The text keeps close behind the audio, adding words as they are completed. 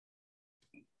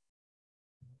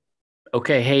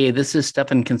Okay, hey, this is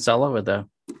Stefan Kinsella with a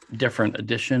different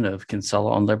edition of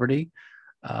Kinsella on Liberty.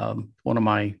 One of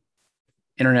my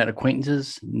internet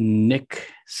acquaintances, Nick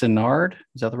Sinard,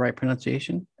 is that the right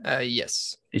pronunciation?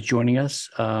 Yes. Is joining us.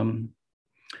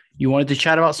 You wanted to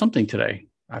chat about something today.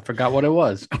 I forgot what it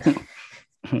was.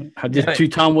 I did No, two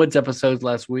Tom Woods episodes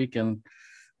last week, and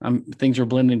things are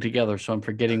blending together, so I'm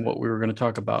forgetting what we were going to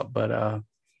talk about. But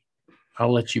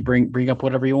I'll let you bring up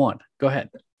whatever you want. Go ahead.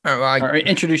 well, Or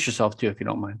introduce yourself too, if you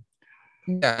don't mind.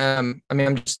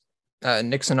 I'm just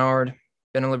Nick Sennard,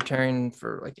 been a libertarian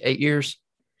for like 8 years.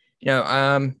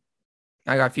 I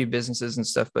got a few businesses and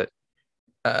stuff, but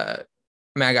I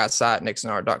got a site,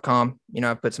 nicksennard.com.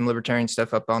 I put some libertarian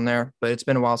stuff up on there, but it's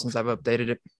been a while since I've updated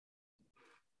it.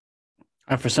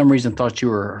 I, for some reason, thought you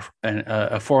were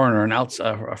a foreigner,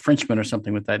 a Frenchman or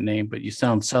something with that name, but you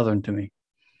sound Southern to me.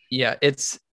 Yeah,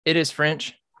 it is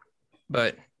French,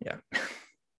 but yeah.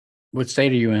 What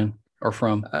state are you in or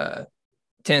from?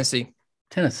 Tennessee.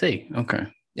 Tennessee. Okay.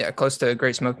 Yeah, close to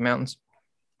Great Smoky Mountains.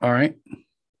 All right.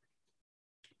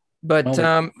 But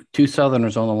Well, two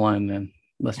Southerners on the line then.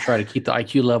 Let's try to keep the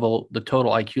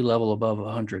total IQ level above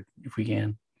 100 if we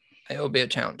can. It'll be a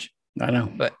challenge. I know.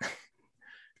 But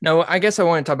no, I guess I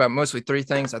want to talk about mostly three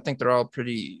things. I think they're all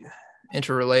pretty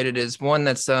interrelated. Is one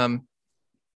that's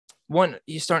one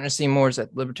you're starting to see more is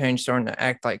that libertarians starting to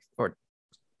act like or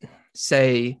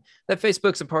say that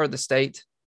Facebook's a part of the state.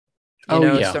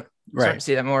 Yeah, starting right. to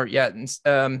see that more. Yeah.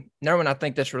 Another one I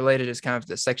think that's related is kind of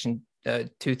the Section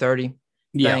 230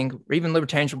 Yeah. thing, or even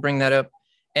libertarians will bring that up.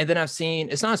 And then I've seen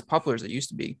it's not as popular as it used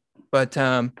to be, but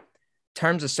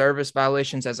terms of service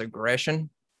violations as aggression,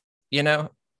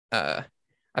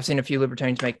 I've seen a few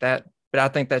libertarians make that, but I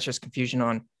think that's just confusion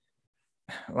on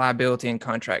liability and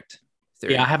contract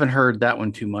theory. Yeah, I haven't heard that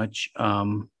one too much.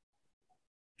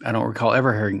 I don't recall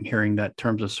ever hearing that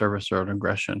terms of service or an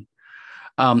aggression.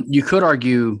 You could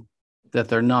argue that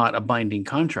they're not a binding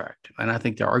contract, and I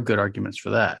think there are good arguments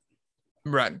for that.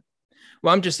 Right.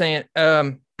 Well, I'm just saying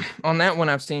on that one,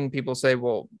 I've seen people say,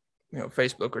 well,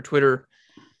 Facebook or Twitter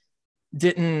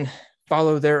didn't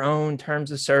follow their own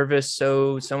terms of service,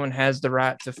 so someone has the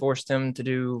right to force them to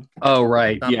do. Oh,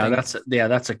 right. Something.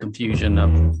 That's a confusion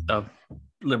of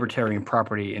libertarian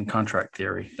property and contract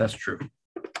theory. That's true.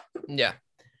 Yeah.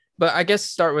 But I guess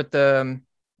start with the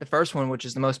first one, which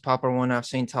is the most popular one I've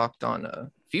seen talked on a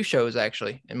few shows,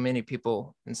 actually, and many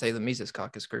people in, say, the Mises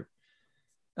Caucus group.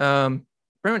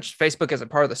 Pretty much Facebook as a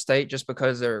part of the state just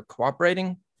because they're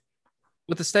cooperating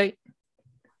with the state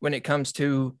when it comes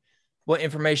to what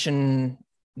information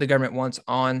the government wants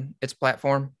on its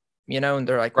platform, and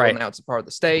they're like, well, now it's a part of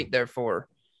the state. Therefore,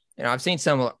 I've seen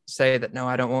some say that, no,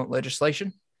 I don't want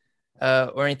legislation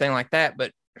or anything like that.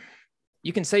 But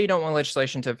you can say you don't want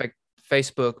legislation to affect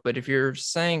Facebook, but if you're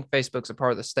saying Facebook's a part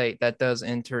of the state, that does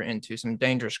enter into some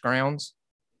dangerous grounds.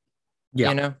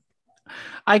 Yeah.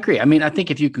 I agree. I mean, I think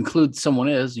if you conclude someone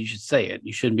is, you should say it.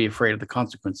 You shouldn't be afraid of the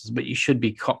consequences, but you should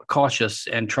be cautious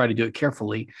and try to do it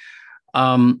carefully.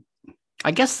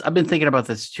 I guess I've been thinking about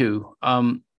this too.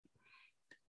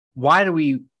 Why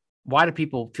do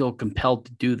people feel compelled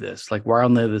to do this? Like, why are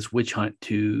there this witch hunt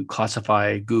to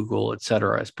classify Google, et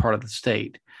cetera, as part of the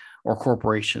state or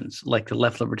corporations? Like the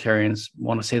left libertarians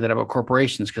want to say that about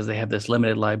corporations because they have this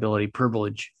limited liability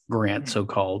privilege grant,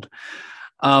 so-called.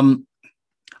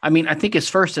 I mean, I think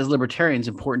as libertarians,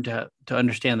 important to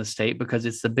understand the state because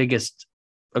it's the biggest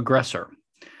aggressor.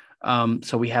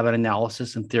 So we have an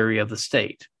analysis and theory of the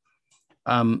state.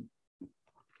 So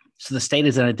the state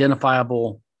is an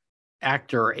identifiable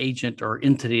actor or agent or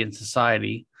entity in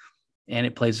society, and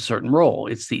it plays a certain role.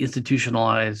 It's the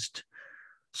institutionalized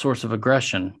source of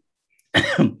aggression.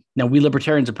 Now, we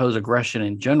libertarians oppose aggression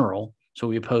in general. So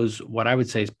we oppose what I would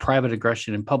say is private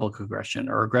aggression and public aggression,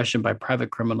 or aggression by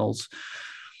private criminals,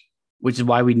 which is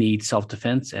why we need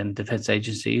self-defense and defense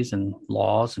agencies and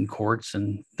laws and courts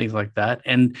and things like that.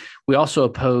 And we also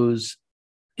oppose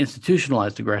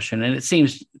institutionalized aggression. And it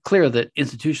seems clear that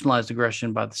institutionalized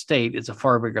aggression by the state is a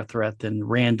far bigger threat than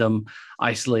random,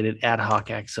 isolated, ad hoc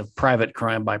acts of private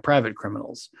crime by private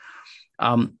criminals.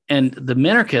 And the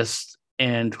minarchists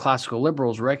and classical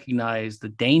liberals recognize the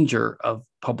danger of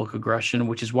public aggression,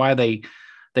 which is why they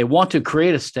want to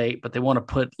create a state, but they want to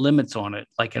put limits on it,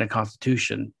 like in a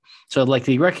constitution. So like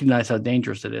they recognize how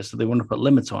dangerous it is, so they want to put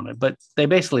limits on it. But they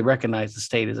basically recognize the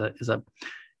state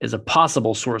is a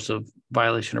possible source of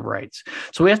violation of rights.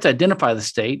 So we have to identify the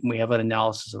state, and we have an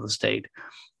analysis of the state.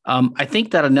 I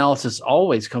think that analysis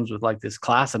always comes with like this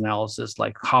class analysis,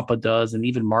 like Hoppe does, and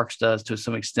even Marx does to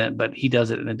some extent, but he does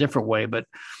it in a different way. But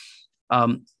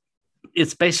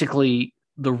it's basically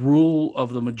the rule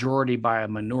of the majority by a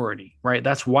minority, right?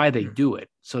 That's why they do it.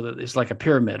 So that it's like a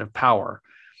pyramid of power.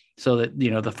 So that, the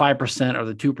 5% or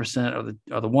the 2%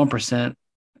 or the 1%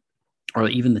 or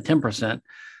even the 10%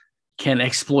 can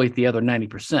exploit the other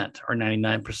 90% or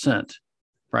 99%,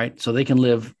 right? So they can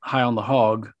live high on the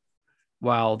hog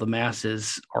while the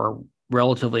masses are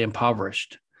relatively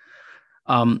impoverished.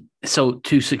 So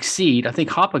to succeed, I think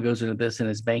Hoppe goes into this in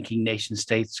his Banking Nation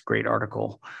States great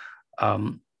article.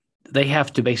 They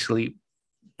have to basically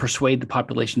persuade the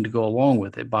population to go along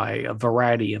with it by a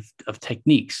variety of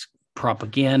techniques: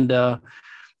 propaganda,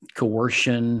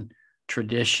 coercion,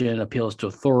 tradition, appeals to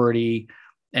authority,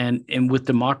 and with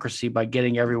democracy by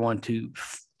getting everyone to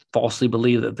falsely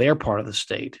believe that they're part of the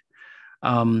state.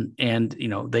 And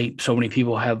so many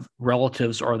people have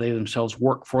relatives or they themselves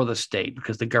work for the state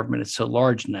because the government is so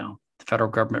large now, the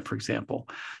federal government, for example.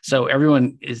 So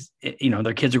everyone is,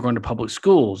 their kids are going to public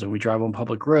schools and we drive on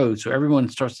public roads. So everyone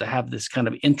starts to have this kind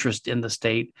of interest in the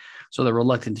state. So they're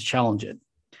reluctant to challenge it.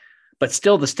 But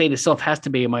still, the state itself has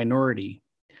to be a minority.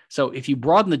 So if you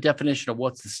broaden the definition of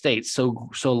what's the state so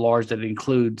large that it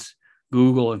includes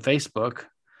Google and Facebook,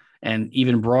 and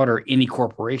even broader, any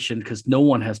corporation, because no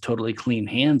one has totally clean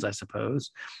hands, I suppose.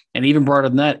 And even broader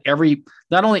than that,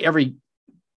 not only every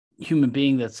human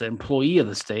being that's an employee of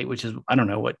the state, which is, I don't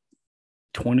know, what,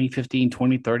 20, 15,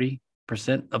 20, 30%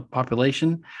 of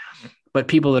population, but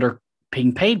people that are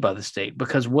being paid by the state.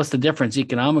 Because what's the difference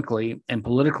economically and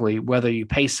politically, whether you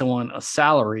pay someone a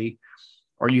salary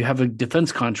or you have a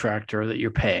defense contractor that you're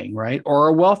paying, right? Or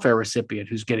a welfare recipient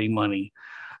who's getting money.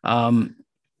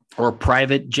 Or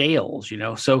private jails,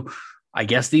 So I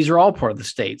guess these are all part of the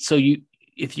state. So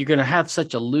if you're going to have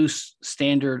such a loose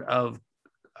standard of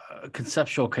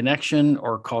conceptual connection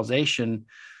or causation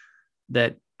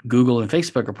that Google and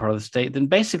Facebook are part of the state, then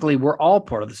basically we're all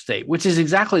part of the state, which is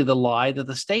exactly the lie that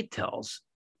the state tells.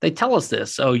 They tell us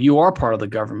this. Oh, you are part of the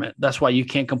government. That's why you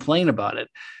can't complain about it.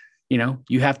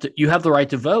 You have the right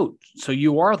to vote. So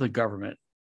you are the government,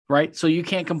 right? So you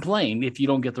can't complain if you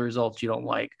don't get the results you don't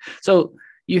like. So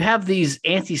you have these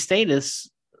anti-statists,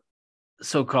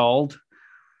 so-called,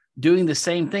 doing the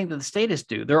same thing that the statists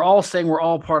do. They're all saying we're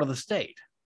all part of the state,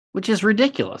 which is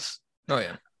ridiculous. Oh,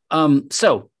 yeah.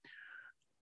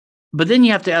 But then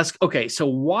you have to ask, okay, so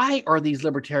why are these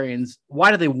libertarians,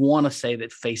 why do they want to say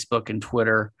that Facebook and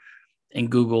Twitter and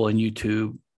Google and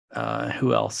YouTube,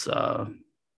 who else?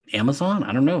 Amazon?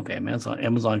 I don't know if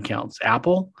Amazon counts.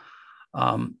 Apple,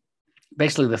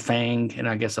 basically the FANG and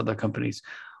I guess other companies.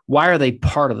 Why are they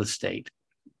part of the state?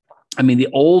 I mean, the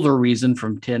older reason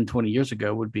from 10, 20 years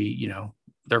ago would be,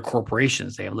 they're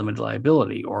corporations. They have limited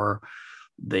liability, or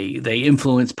they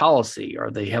influence policy, or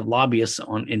they have lobbyists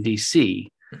in DC.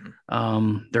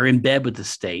 They're in bed with the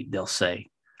state, they'll say.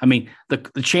 I mean, the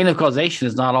chain of causation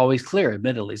is not always clear,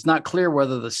 admittedly. It's not clear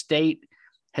whether the state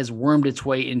has wormed its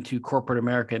way into corporate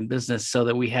America and business so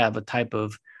that we have a type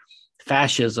of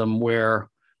fascism where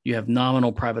you have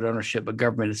nominal private ownership, but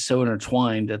government is so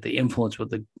intertwined that they influence what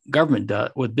the government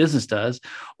does, what business does,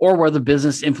 or where the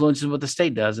business influences what the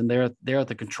state does, and they're at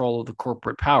the control of the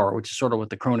corporate power, which is sort of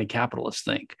what the crony capitalists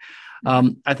think.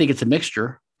 I think it's a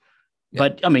mixture. Yeah.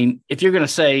 But I mean, if you're going to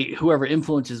say whoever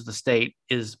influences the state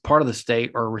is part of the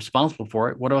state or responsible for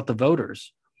it, what about the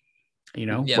voters?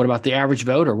 What about the average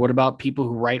voter? What about people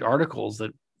who write articles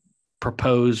that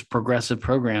propose progressive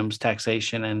programs,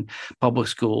 taxation and public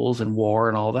schools and war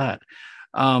and all that?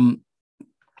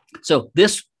 So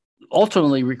this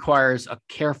ultimately requires a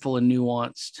careful and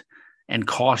nuanced and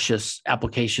cautious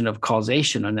application of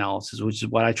causation analysis, which is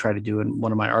what I try to do in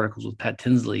one of my articles with Pat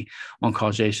Tinsley on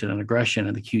causation and aggression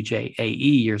in the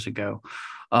QJAE years ago.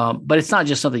 But it's not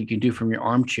just something you can do from your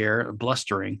armchair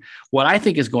blustering. What I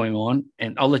think is going on,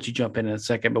 and I'll let you jump in a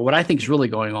second, but what I think is really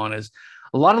going on is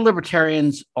a lot of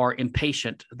libertarians are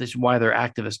impatient. This is why they're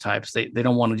activist types. They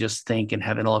don't want to just think and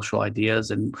have intellectual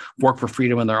ideas and work for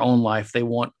freedom in their own life. They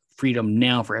want freedom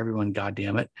now for everyone, God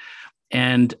damn it.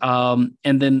 And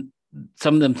then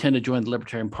some of them tend to join the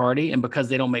Libertarian Party. And because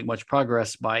they don't make much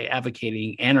progress by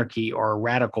advocating anarchy or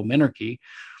radical minarchy,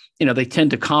 they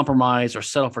tend to compromise or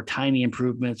settle for tiny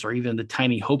improvements or even the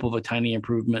tiny hope of a tiny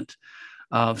improvement.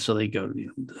 So they go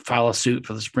file a suit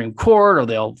for the Supreme Court, or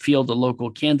they'll field a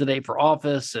local candidate for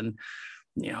office and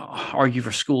argue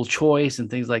for school choice and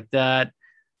things like that.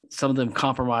 Some of them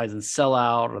compromise and sell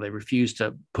out, or they refuse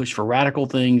to push for radical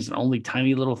things and only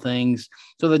tiny little things.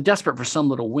 So they're desperate for some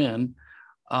little win,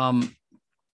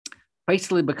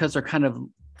 basically because they're kind of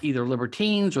either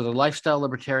libertines or they're lifestyle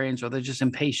libertarians, or they're just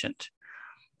impatient.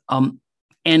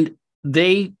 And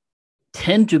they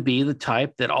tend to be the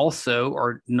type that also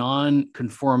are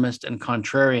non-conformist and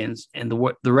contrarians in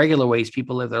the regular ways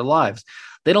people live their lives.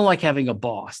 They don't like having a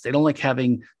boss. They don't like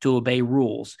having to obey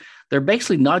rules. They're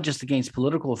basically not just against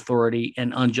political authority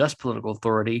and unjust political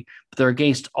authority, but they're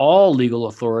against all legal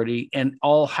authority and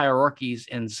all hierarchies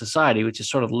in society, which is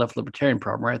sort of the left libertarian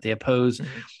problem, right? They oppose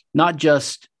not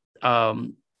just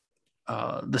the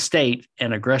state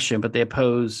and aggression, but they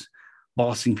oppose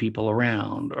bossing people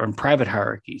around or in private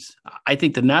hierarchies. I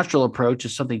think the natural approach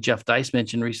is something Jeff Dice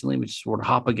mentioned recently, which is what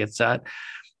Hoppe gets at.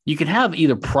 You can have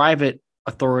either private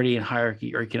authority and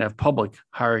hierarchy, or you can have public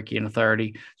hierarchy and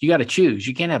authority. You got to choose.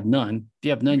 You can't have none. If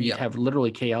you have none, you have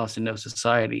literally chaos and no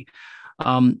society.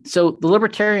 So the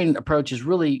libertarian approach is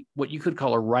really what you could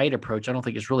call a right approach. I don't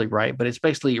think it's really right, but it's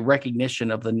basically a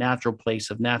recognition of the natural place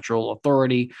of natural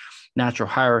authority, natural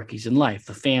hierarchies in life,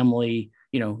 the family,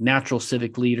 natural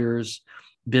civic leaders,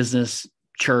 business,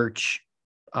 church,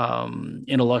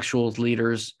 intellectuals,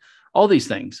 leaders, all these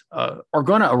things are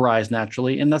going to arise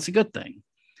naturally, and that's a good thing.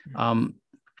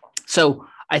 So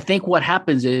I think what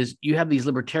happens is you have these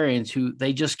libertarians who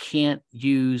they just can't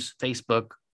use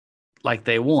Facebook like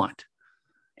they want,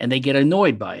 and they get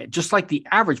annoyed by it, just like the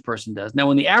average person does. Now,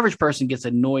 when the average person gets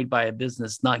annoyed by a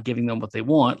business not giving them what they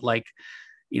want, like,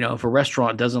 if a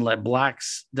restaurant doesn't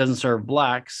serve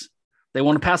blacks, they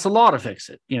want to pass a law to fix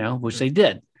it, which they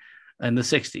did in the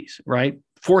 60s, right?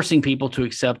 Forcing people to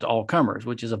accept all comers,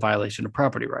 which is a violation of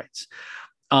property rights.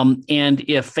 And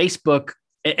if Facebook,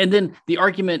 and then the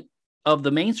argument of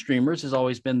the mainstreamers has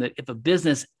always been that if a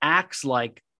business acts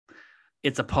like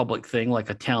it's a public thing, like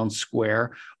a town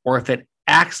square, or if it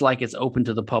acts like it's open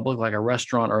to the public, like a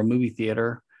restaurant or a movie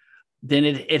theater, then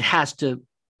it has to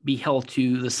be held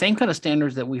to the same kind of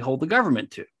standards that we hold the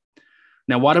government to.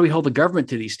 Now, why do we hold the government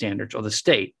to these standards, or the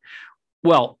state?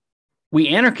 Well, we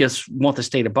anarchists want the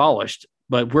state abolished,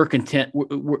 but we're content.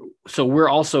 So we're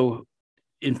also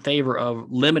in favor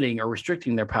of limiting or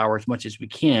restricting their power as much as we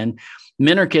can.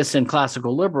 Minarchists and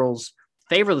classical liberals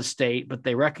favor the state, but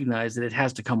they recognize that it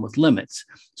has to come with limits.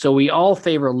 So we all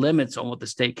favor limits on what the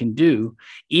state can do,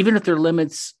 even if they're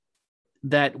limits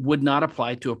that would not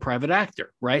apply to a private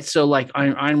actor, right? So like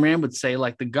Ayn Rand would say,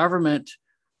 like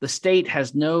the state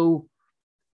has no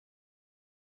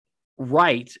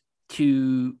right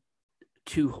to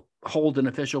hold an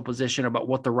official position about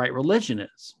what the right religion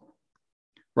is,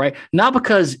 right? Not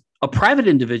because a private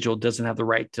individual doesn't have the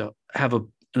right to have an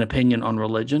opinion on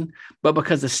religion, but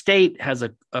because the state has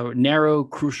a narrow,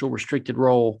 crucial, restricted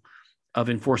role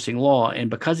of enforcing law. And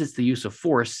because it's the use of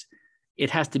force, it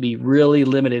has to be really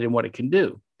limited in what it can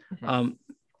do.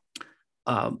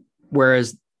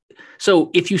 Whereas, so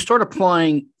if you start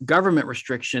applying government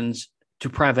restrictions to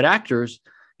private actors,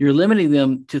 you're limiting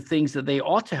them to things that they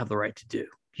ought to have the right to do.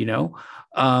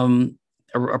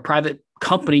 A private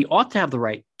company ought to have the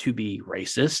right to be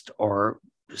racist or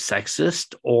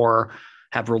sexist or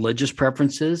have religious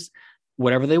preferences,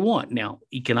 whatever they want. Now,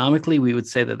 economically, we would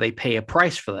say that they pay a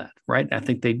price for that, right? I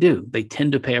think they do. They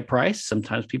tend to pay a price.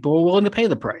 Sometimes people are willing to pay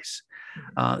the price.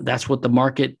 That's what the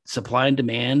market, supply and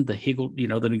demand, the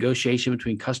the negotiation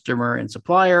between customer and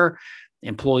supplier,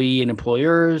 employee and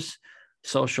employers,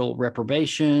 social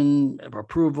reprobation,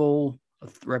 approval,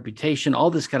 reputation, all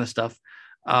this kind of stuff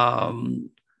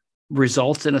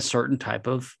results in a certain type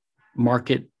of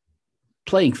market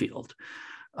playing field.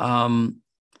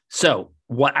 So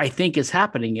what I think is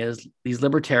happening is these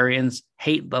libertarians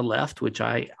hate the left, which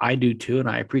I do too, and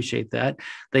I appreciate that.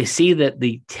 They see that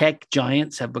the tech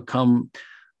giants have become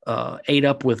ate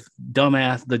up with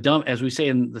as we say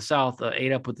in the South,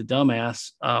 ate up with the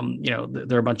dumbass.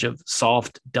 They're a bunch of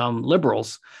soft, dumb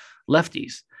liberals,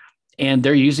 lefties, and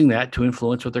they're using that to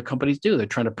influence what their companies do. They're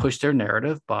trying to push their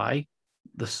narrative by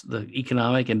the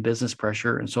economic and business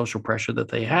pressure and social pressure that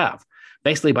they have,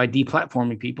 basically by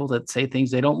deplatforming people that say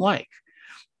things they don't like.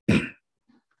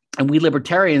 And we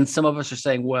libertarians, some of us are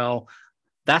saying, well,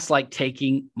 that's like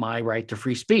taking my right to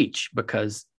free speech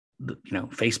because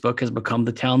Facebook has become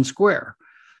the town square.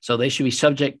 So they should be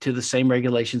subject to the same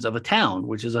regulations of a town,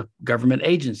 which is a government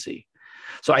agency.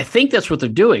 So I think that's what they're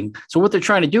doing. So what they're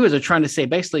trying to do is they're trying to say,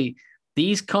 basically,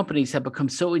 these companies have become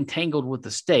so entangled with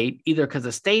the state, either because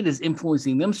the state is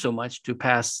influencing them so much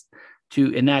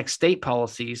to enact state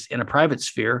policies in a private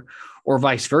sphere, or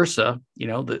vice versa.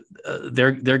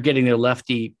 They're getting their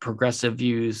lefty progressive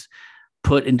views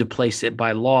put into place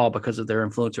by law because of their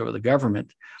influence over the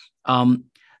government.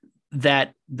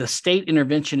 That the state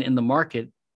intervention in the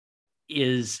market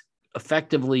is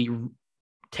effectively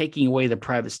taking away the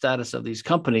private status of these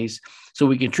companies so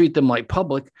we can treat them like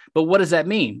public. But what does that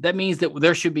mean? That means that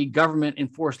there should be government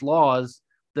enforced laws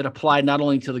that apply not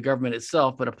only to the government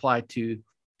itself, but apply to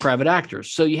private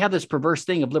actors. So you have this perverse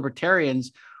thing of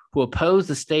libertarians who oppose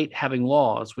the state having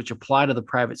laws which apply to the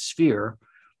private sphere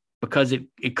because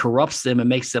it corrupts them and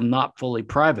makes them not fully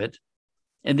private.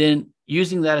 And then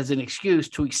using that as an excuse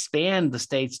to expand the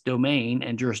state's domain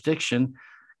and jurisdiction,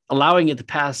 allowing it to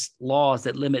pass laws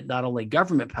that limit not only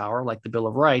government power, like the Bill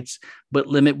of Rights, but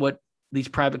limit what these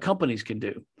private companies can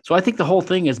do. So I think the whole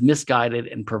thing is misguided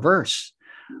and perverse.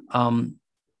 And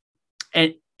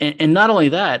not only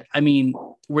that, I mean,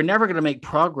 we're never going to make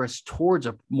progress towards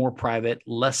a more private,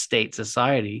 less state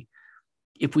society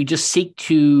if we just seek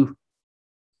to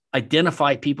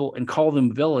identify people and call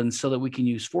them villains so that we can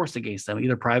use force against them,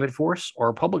 either private force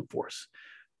or public force.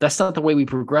 That's not the way we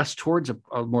progress towards a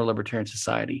more libertarian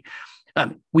society.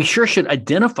 We sure should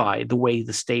identify the way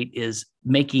the state is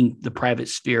making the private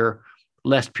sphere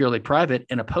less purely private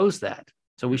and oppose that.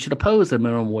 So we should oppose the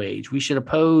minimum wage. We should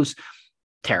oppose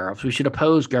tariffs. We should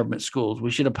oppose government schools.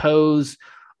 We should oppose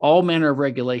all manner of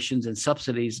regulations and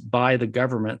subsidies by the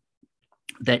government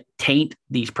that taint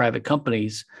these private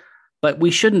companies. But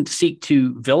we shouldn't seek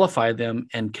to vilify them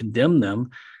and condemn them.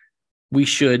 We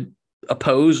should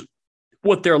oppose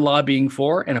what they're lobbying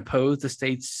for and oppose the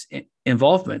state's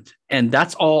involvement. And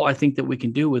that's all I think that we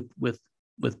can do with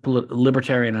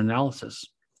libertarian analysis.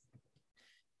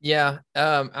 Yeah.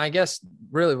 I guess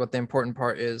really what the important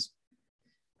part is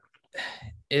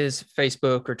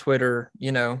Facebook or Twitter,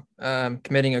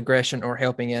 committing aggression or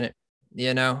helping in it,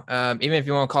 even if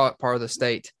you want to call it part of the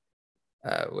state,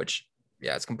 which,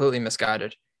 yeah, it's completely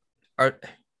misguided. Are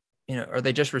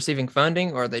they just receiving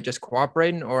funding, or are they just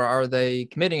cooperating, or are they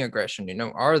committing aggression?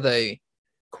 Are they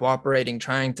cooperating,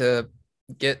 trying to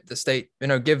get the state,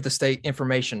 give the state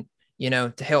information,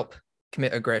 to help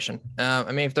commit aggression?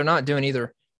 If they're not doing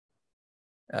either,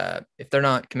 if they're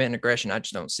not committing aggression, I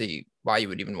just don't see why you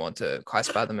would even want to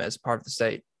classify them as part of the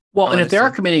state. Well, honestly. And if they are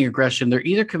committing aggression, they're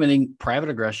either committing private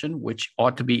aggression, which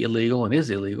ought to be illegal and is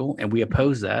illegal, and we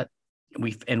oppose that.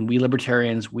 We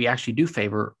libertarians, we actually do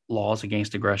favor laws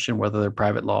against aggression, whether they're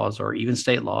private laws or even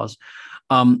state laws,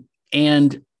 or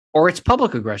it's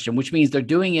public aggression, which means they're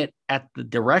doing it at the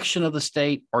direction of the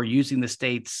state or using the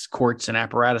state's courts and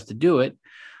apparatus to do it.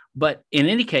 But in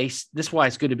any case, this is why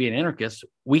it's good to be an anarchist.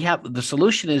 The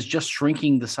solution is just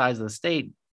shrinking the size of the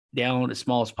state down as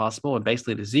small as possible and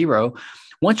basically to zero.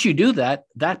 Once you do that,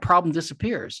 that problem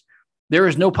disappears. There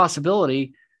is no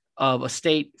possibility of a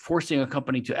state forcing a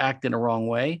company to act in a wrong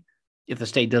way if the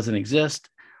state doesn't exist,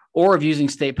 or of using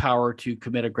state power to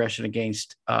commit aggression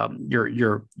against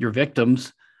your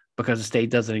victims because the state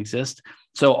doesn't exist.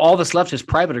 So all that's left is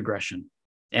private aggression.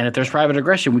 And if there's private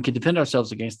aggression, we can defend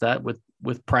ourselves against that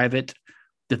with private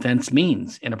defense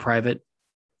means in a private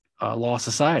law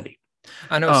society.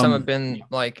 I know some have been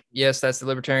like, yes, that's the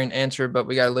libertarian answer, but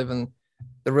we got to live in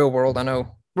the real world. I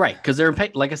know. Right. Because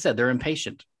like I said, they're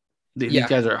impatient. These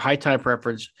guys are high time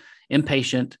preference,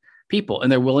 impatient people,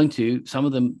 and they're willing to, some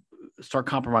of them start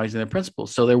compromising their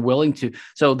principles. So they're willing to,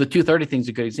 so the 230 thing is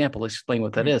a good example. Let's explain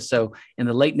what that is. So in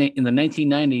the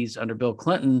 1990s under Bill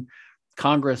Clinton,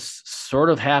 Congress sort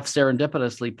of half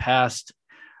serendipitously passed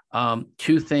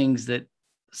two things that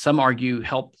some argue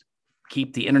helped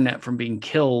keep the internet from being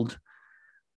killed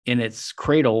in its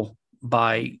cradle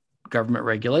by government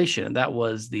regulation. And that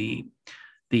was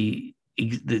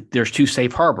there's two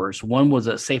safe harbors. One was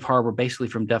a safe harbor basically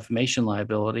from defamation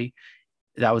liability.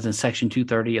 That was in Section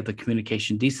 230 of the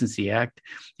Communication Decency Act.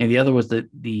 And the other was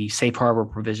the safe harbor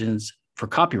provisions for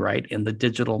copyright in the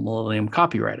Digital Millennium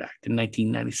Copyright Act in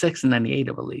 1996 and 98,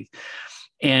 I believe.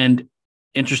 And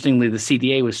interestingly, the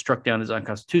CDA was struck down as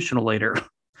unconstitutional later,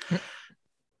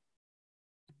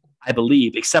 I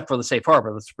believe, except for the safe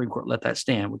harbor. The Supreme Court let that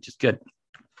stand, which is good.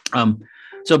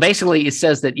 So basically, it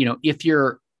says that, if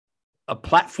you're a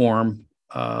platform,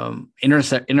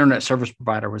 internet service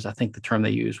provider was, I think, the term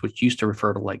they used, which used to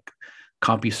refer to like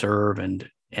CompuServe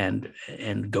and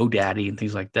GoDaddy and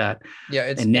things like that.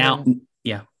 Yeah,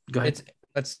 Go ahead.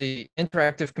 That's the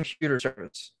interactive computer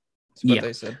service. That's what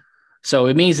they said. So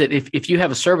it means that if you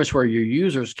have a service where your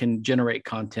users can generate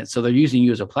content, so they're using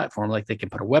you as a platform, like they can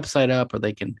put a website up, or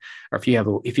if you have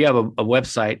a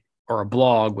website or a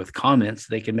blog with comments,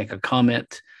 they can make a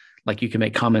comment. Like you can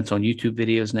make comments on YouTube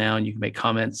videos now, and you can make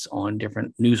comments on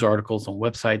different news articles on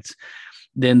websites.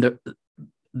 Then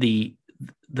the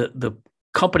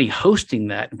company hosting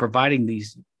that and providing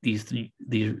these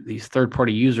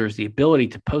third-party users the ability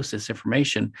to post this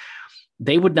information,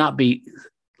 they would not be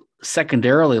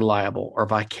secondarily liable or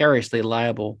vicariously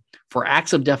liable for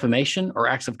acts of defamation or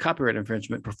acts of copyright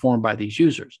infringement performed by these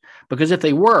users. Because if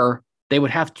they were, they would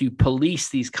have to police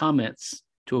these comments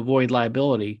to avoid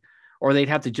liability, or they'd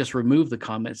have to just remove the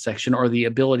comment section or the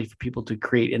ability for people to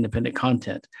create independent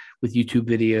content with YouTube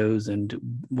videos and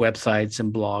websites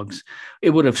and blogs.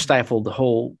 It would have stifled the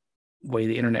whole way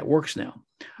the internet works now.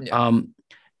 Yeah.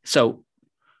 So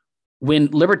when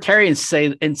libertarians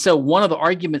say, and so one of the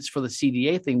arguments for the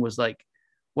CDA thing was like,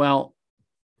 well,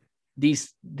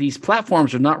 these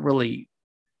platforms are not really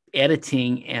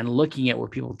editing and looking at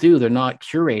what people do. They're not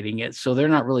curating it. So they're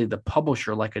not really the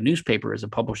publisher like a newspaper is a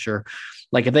publisher.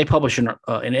 Like if they publish an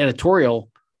editorial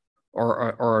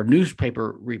or a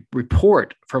newspaper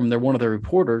report from one of their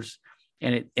reporters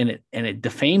and it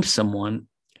defames someone,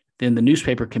 then the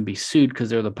newspaper can be sued because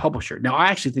they're the publisher. Now, I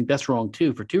actually think that's wrong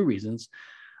too, for two reasons.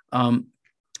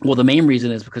 Well, the main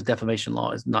reason is because defamation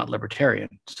law is not libertarian.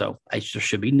 So there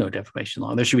should be no defamation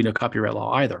law. There should be no copyright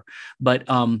law either. But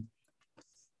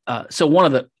so one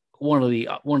of the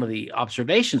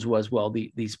observations was, well,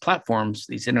 these platforms,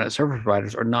 these internet service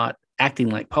providers are not acting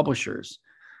like publishers.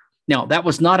 Now, that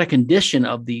was not a condition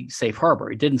of the safe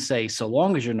harbor. It didn't say, so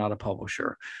long as you're not a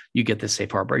publisher, you get the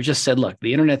safe harbor. It just said, look,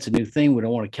 the internet's a new thing. We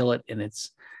don't want to kill it in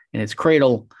its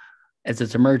cradle as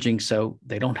it's emerging. So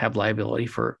they don't have liability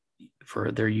for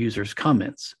their users'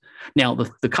 comments. Now,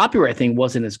 the copyright thing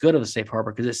wasn't as good of a safe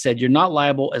harbor because it said you're not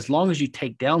liable as long as you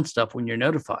take down stuff when you're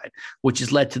notified, which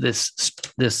has led to the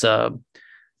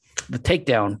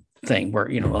takedown thing where,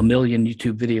 1 million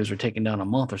YouTube videos are taken down a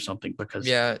month or something because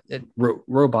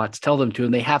robots tell them to,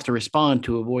 and they have to respond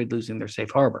to avoid losing their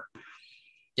safe harbor.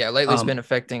 Yeah, lately it's been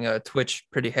affecting Twitch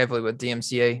pretty heavily with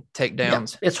DMCA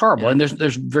takedowns. Yeah, it's horrible. Yeah. And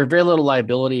there's very, very little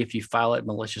liability if you file it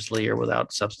maliciously or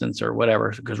without substance or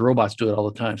whatever, because robots do it all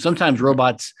the time. Sometimes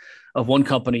robots of one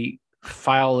company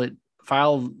file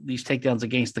these takedowns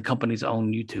against the company's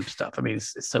own YouTube stuff. I mean,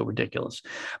 it's so ridiculous.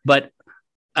 But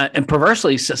and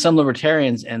perversely, some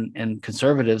libertarians and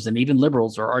conservatives and even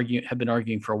liberals have been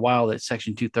arguing for a while that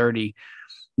Section 230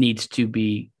 needs to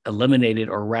be eliminated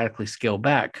or radically scaled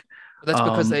back. That's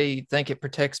because they think it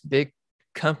protects big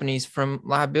companies from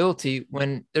liability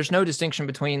when there's no distinction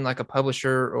between like a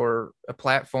publisher or a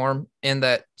platform in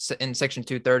Section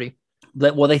 230.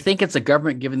 Well, they think it's the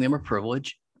government giving them a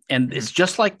privilege. And it's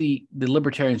just like the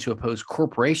libertarians who oppose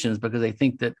corporations because they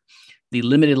think that the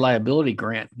limited liability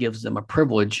grant gives them a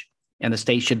privilege and the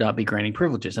state should not be granting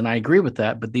privileges. And I agree with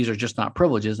that, but these are just not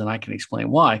privileges. And I can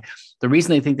explain why. The reason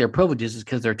they think they're privileges is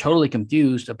because they're totally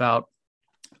confused about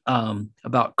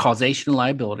causation and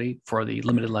liability for the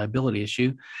limited liability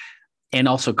issue and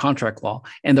also contract law.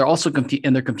 And they're also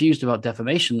confused about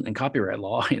defamation and copyright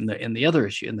law in the other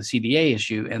issue, in the CDA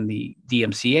issue and the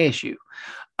DMCA issue.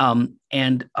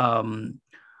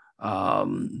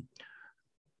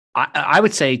 I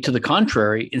would say to the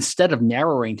contrary, instead of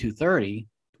narrowing 230,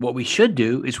 what we should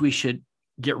do is we should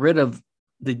get rid of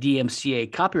the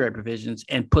DMCA copyright provisions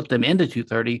and put them into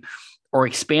 230 or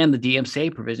expand the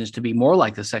DMCA provisions to be more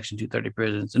like the Section 230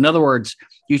 provisions. In other words,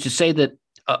 you should say that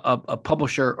a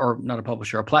publisher or not a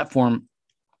publisher, a platform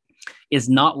is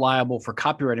not liable for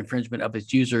copyright infringement of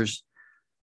its users,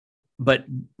 but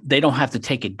they don't have to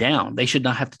take it down. They should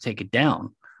not have to take it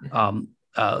down.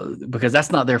 Because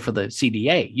that's not there for the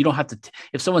CDA. You don't have to,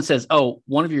 if someone says, oh,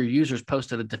 one of your users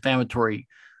posted a defamatory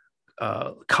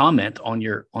comment on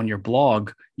your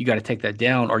blog, you got to take that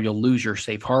down or you'll lose your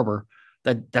safe harbor.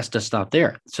 That's just not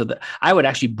there. So I would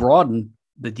actually broaden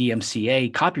the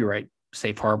DMCA copyright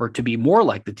safe harbor to be more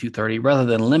like the 230 rather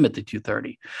than limit the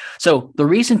 230. So the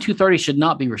reason 230 should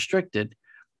not be restricted,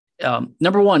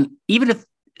 number one,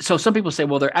 so some people say,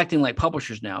 well, they're acting like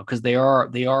publishers now because they are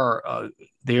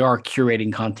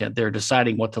curating content. They're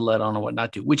deciding what to let on and what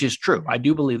not to, which is true. I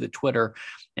do believe that Twitter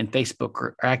and Facebook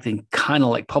are acting kind of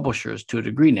like publishers to a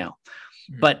degree now.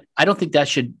 But I don't think that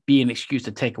should be an excuse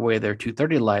to take away their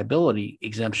 230 liability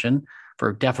exemption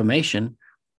for defamation.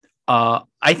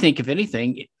 I think, if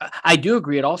anything, I do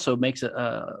agree. It also creates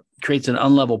an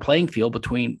unlevel playing field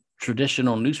between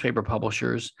traditional newspaper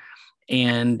publishers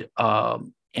and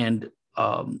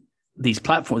these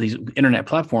platforms, these internet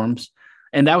platforms.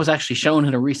 And that was actually shown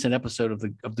in a recent episode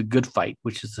of the Good Fight,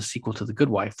 which is the sequel to The Good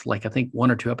Wife. Like I think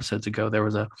 1 or 2 episodes ago, there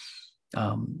was a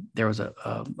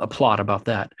plot about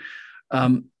that.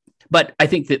 But I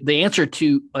think that the answer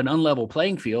to an unlevel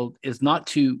playing field is not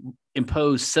to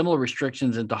impose similar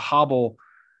restrictions and to hobble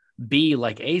B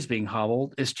like A is being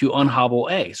hobbled, is to unhobble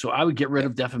A. So I would get rid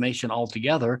of defamation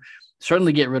altogether.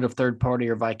 Certainly get rid of third party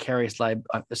or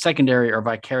secondary or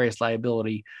vicarious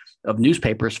liability of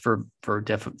newspapers for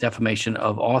defamation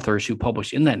of authors who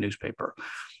publish in that newspaper.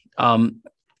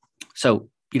 So,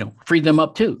 free them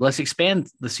up too. Let's expand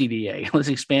the CDA. Let's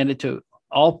expand it to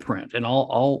all print and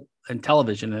all and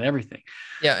television and everything.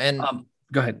 Yeah. And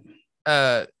go ahead.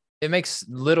 it makes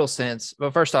little sense.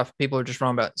 Well, first off, people are just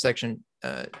wrong about Section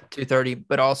 230,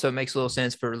 but also it makes little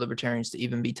sense for libertarians to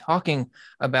even be talking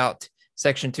about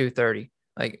Section 230.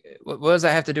 Like, what does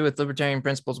that have to do with libertarian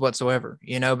principles whatsoever?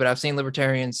 But I've seen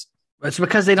libertarians. It's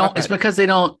because they don't. It's because they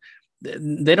don't.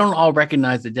 They don't all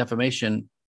recognize that defamation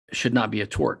should not be a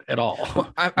tort at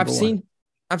all. I've seen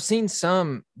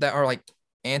some that are like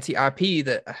anti-IP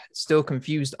that are still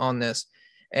confused on this,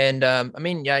 and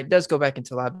it does go back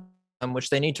into lab, which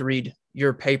they need to read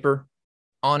your paper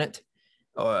on it,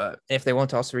 if they want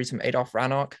to also read some Adolf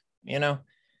Reinach,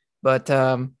 But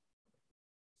I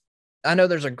know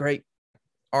there's a great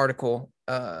article.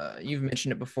 You've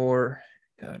mentioned it before.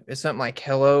 It's something like,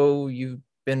 "Hello, you've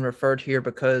been referred here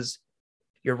because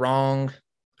you're wrong."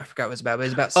 I forgot what it was about, but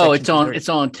it's about. Oh, it's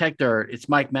on TechDirt. It's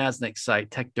Mike Masnick's site,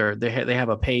 TechDirt. They have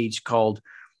a page called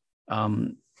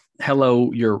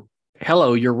 "Hello, you're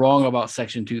wrong about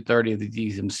Section 230 of the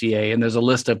DMCA," and there's a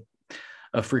list of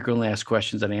frequently asked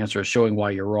questions and answers showing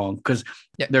why you're wrong, because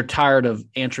they're tired of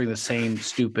answering the same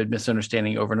stupid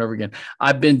misunderstanding over and over again.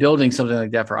 I've been building something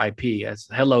like that for IP. As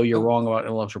 "Hello, you're wrong about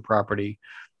intellectual property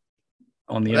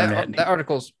on the internet." That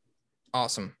article's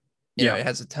awesome. It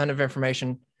has a ton of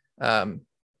information.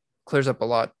 Clears up a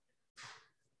lot.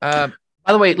 By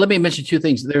the way, let me mention two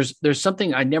things. There's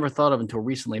something I never thought of until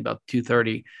recently about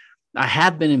 230. I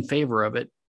have been in favor of it,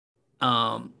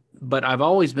 but I've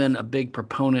always been a big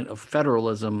proponent of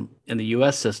federalism in the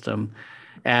U.S. system,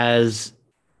 as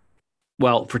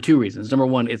well, for two reasons. Number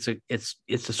one, it's a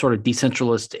sort of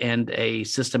decentralist and a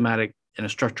systematic and a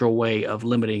structural way of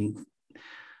limiting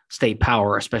state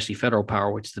power, especially federal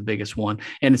power, which is the biggest one.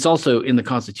 And it's also in the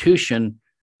Constitution.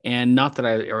 And not that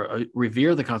I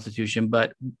revere the Constitution,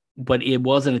 but it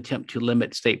was an attempt to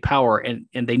limit state power, and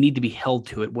they need to be held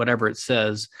to it, whatever it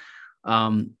says.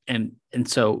 And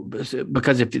so,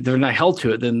 because if they're not held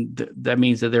to it, then that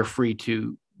means that they're free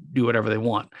to do whatever they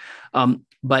want.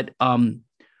 But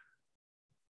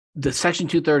the Section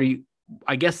 230,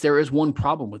 I guess there is one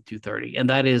problem with 230, and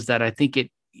that is that I think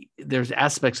there's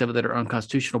aspects of it that are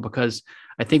unconstitutional, because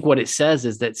I think what it says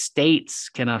is that states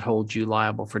cannot hold you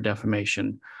liable for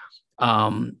defamation,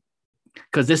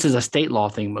 because this is a state law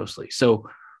thing mostly. So,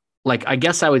 like, I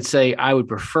guess I would say I would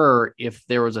prefer if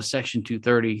there was a Section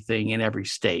 230 thing in every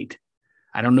state.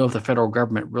 I don't know if the federal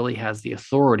government really has the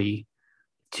authority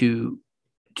to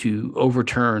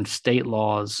overturn state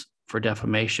laws for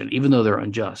defamation, even though they're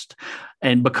unjust.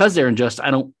 And because they're unjust,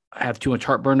 I don't have too much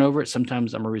heartburn over it.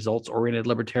 Sometimes I'm a results-oriented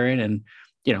libertarian, and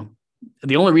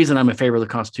the only reason I'm in favor of the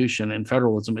Constitution and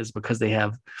federalism is because they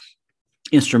have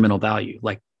instrumental value.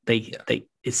 Like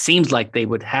it seems like they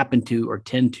would happen to or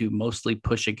tend to mostly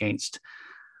push against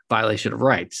violation of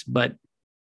rights, but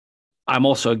I'm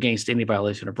also against any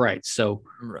violation of rights. So,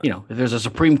 right. If there's a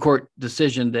Supreme Court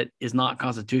decision that is not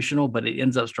constitutional, but it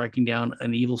ends up striking down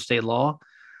an evil state law,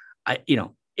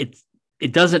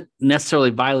 it doesn't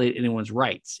necessarily violate anyone's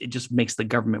rights. It just makes the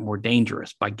government more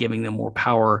dangerous by giving them more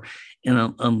power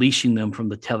and unleashing them from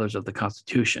the tethers of the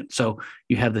Constitution. So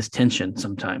you have this tension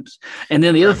sometimes. And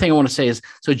then the other thing I want to say is,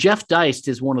 so Jeff Deist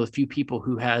is one of the few people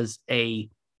who has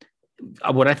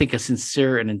what I think a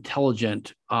sincere and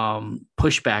intelligent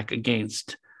pushback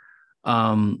against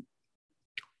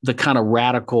the kind of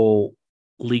radical,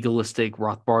 legalistic,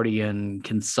 Rothbardian,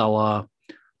 Kinsella,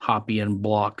 Hoppian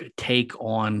block take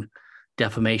on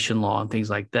defamation law and things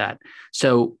like that.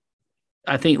 So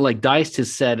I think, like Deist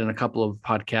has said in a couple of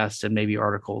podcasts and maybe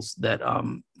articles, that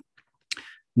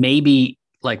maybe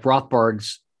like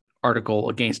Rothbard's article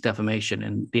against defamation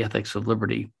in The Ethics of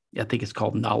Liberty, I think it's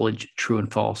called Knowledge, True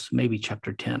and False, maybe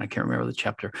chapter 10. I can't remember the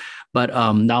chapter, but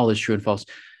Knowledge, True and False,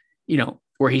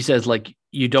 where he says, like,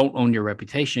 you don't own your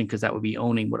reputation, because that would be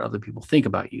owning what other people think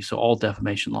about you. So all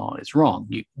defamation law is wrong.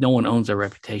 No one owns their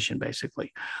reputation,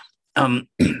 basically.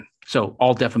 So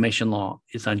all defamation law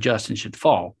is unjust and should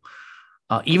fall,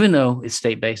 even though it's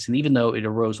state-based and even though it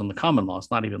arose on the common law. It's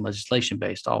not even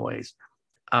legislation-based always.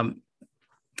 And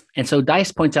so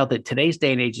Deist points out that today's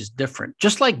day and age is different.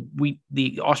 Just like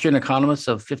the Austrian economists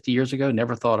of 50 years ago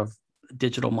never thought of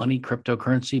digital money,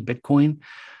 cryptocurrency, Bitcoin,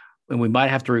 and we might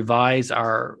have to revise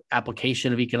our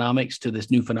application of economics to this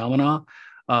new phenomena.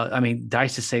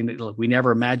 Deist is saying that, look, we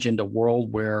never imagined a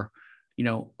world where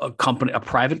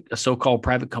a so-called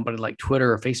private company like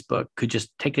Twitter or Facebook could just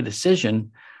take a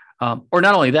decision, or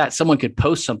not only that, someone could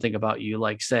post something about you,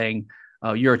 like saying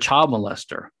you're a child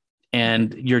molester,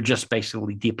 and you're just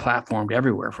basically deplatformed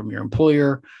everywhere, from your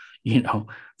employer,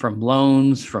 from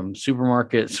loans, from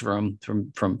supermarkets,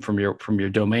 from your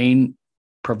domain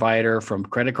provider, from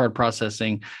credit card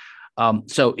processing.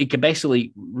 So it could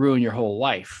basically ruin your whole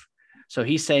life. So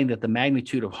he's saying that the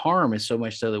magnitude of harm is so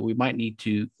much so that we might need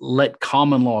to let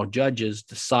common law judges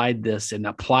decide this and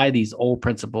apply these old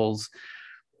principles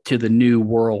to the new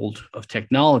world of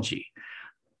technology.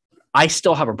 I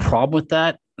still have a problem with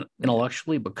that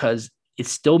intellectually because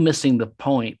it's still missing the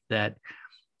point that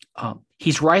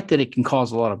he's right that it can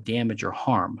cause a lot of damage or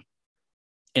harm.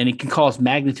 And it can cause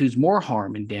magnitudes more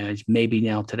harm and damage maybe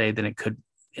now today than it could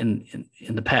in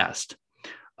the past.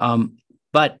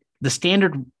 But the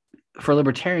standard for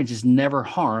libertarians is never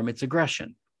harm, it's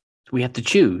aggression. So we have to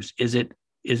choose. Is it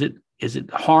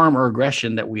harm or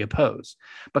aggression that we oppose?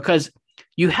 Because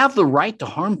you have the right to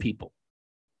harm people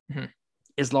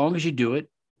as long as you do it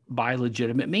by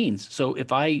legitimate means. So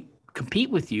if I compete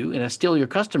with you and I steal your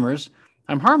customers,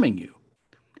 I'm harming you.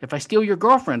 If I steal your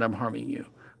girlfriend, I'm harming you.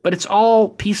 But it's all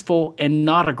peaceful and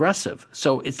not aggressive.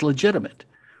 So it's legitimate.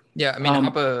 Yeah, I mean,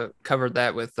 Hoppe covered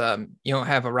that with you don't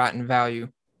have a right in value.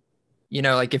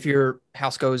 Like if your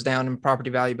house goes down in property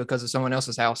value because of someone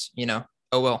else's house,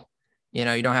 oh well, you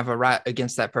don't have a right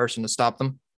against that person to stop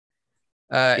them.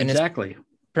 Exactly. And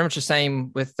it's pretty much the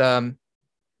same with, I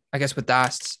guess, with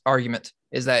Deist's argument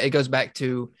is that it goes back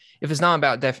to if it's not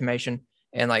about defamation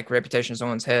and like reputation of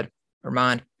someone's head or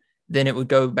mind, then it would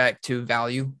go back to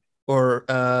value or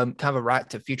kind of a right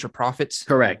to future profits.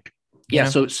 Correct. Yeah.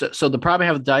 So the problem I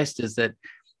have with Deist is that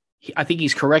I think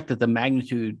he's correct that the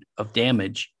magnitude of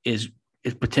damage is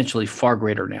potentially far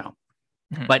greater now,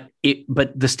 but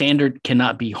the standard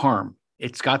cannot be harm.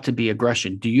 It's got to be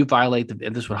aggression. Do you violate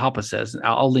and this is what Hoppe says, and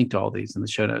I'll link to all these in the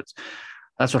show notes.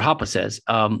 That's what Hoppe says.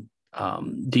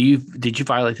 Did you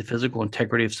violate the physical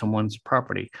integrity of someone's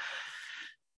property?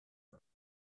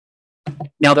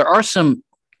 Now there are some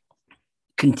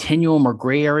continuum or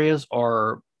gray areas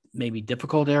or maybe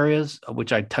difficult areas,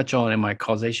 which I touch on in my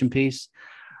causation piece.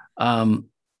 So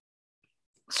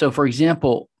for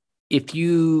example,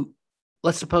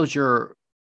 let's suppose you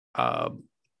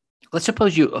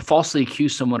falsely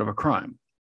accuse someone of a crime,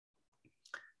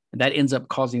 and that ends up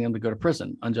causing them to go to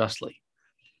prison unjustly.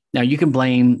 Now you can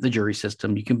blame the jury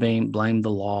system, you can blame the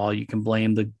law, you can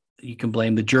blame the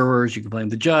jurors, you can blame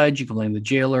the judge, you can blame the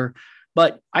jailer,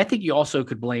 but I think you also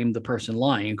could blame the person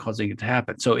lying and causing it to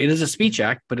happen. So it is a speech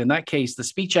act, but in that case, the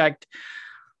speech act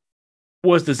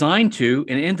was designed to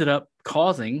and ended up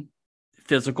causing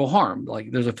physical harm.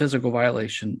 Like there's a physical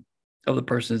violation of the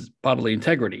person's bodily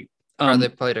integrity. Or they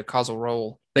played a causal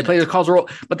role. They played a causal role,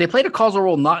 but they played a causal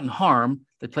role not in harm.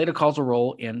 They played a causal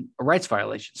role in a rights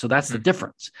violation. So that's the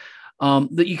difference.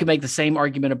 That you can make the same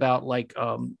argument about, like,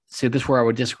 see, this is where I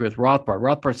would disagree with Rothbard.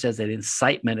 Rothbard says that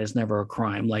incitement is never a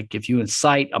crime. Like if you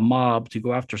incite a mob to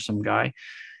go after some guy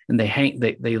and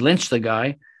they lynch the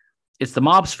guy, it's the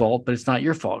mob's fault, but it's not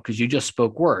your fault because you just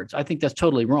spoke words. I think that's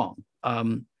totally wrong.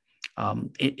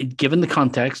 Given the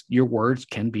context, your words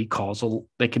can be causal.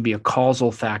 They can be a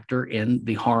causal factor in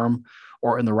the harm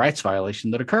or in the rights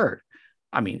violation that occurred.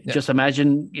 I mean, just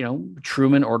imagine,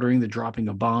 Truman ordering the dropping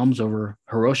of bombs over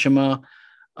Hiroshima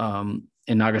and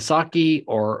Nagasaki,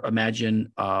 or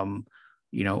imagine,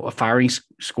 a firing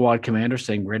squad commander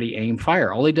saying, ready, aim,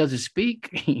 fire. All he does is speak,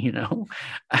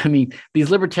 I mean, these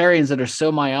libertarians that are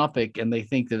so myopic and they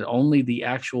think that only the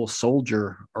actual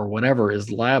soldier or whatever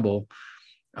is liable,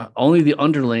 only the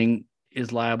underling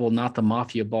is liable, not the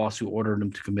mafia boss who ordered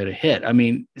him to commit a hit. I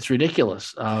mean, it's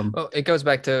ridiculous. Well, it goes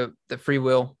back to the free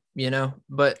will,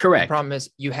 but correct. The problem is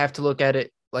you have to look at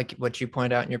it like what you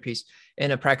point out in your piece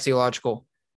in a praxeological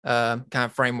kind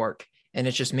of framework, and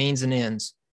it's just means and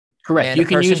ends. Correct. And you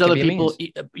can use other people.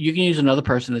 You can use another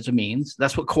person as a means.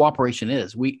 That's what cooperation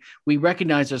is. We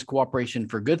recognize there's cooperation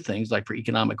for good things, like for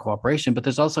economic cooperation, but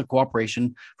there's also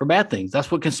cooperation for bad things. That's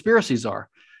what conspiracies are.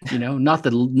 Not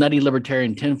the nutty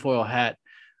libertarian tinfoil hat,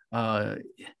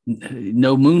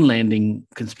 no moon landing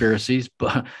conspiracies,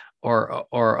 but or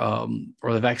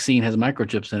the vaccine has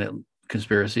microchips in it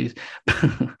conspiracies,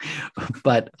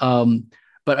 but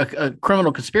a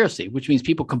criminal conspiracy, which means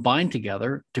people combine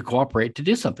together to cooperate to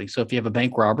do something. So if you have a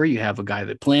bank robbery, you have a guy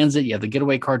that plans it, you have the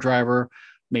getaway car driver,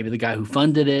 maybe the guy who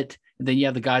funded it, and then you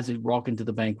have the guys that walk into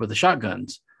the bank with the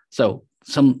shotguns. So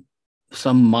some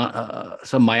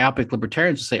myopic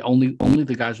libertarians will say only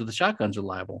the guys with the shotguns are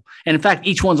liable, and in fact,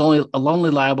 each one's only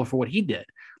liable for what he did.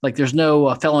 Like there's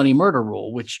no felony murder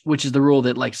rule, which is the rule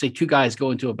that, like, say two guys go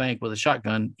into a bank with a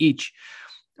shotgun each,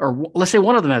 or let's say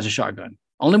one of them has a shotgun.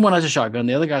 Only one has a shotgun.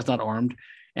 The other guy's not armed,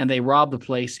 and they rob the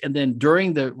place. And then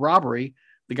during the robbery,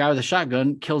 the guy with the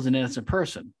shotgun kills an innocent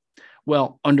person.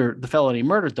 Well, under the felony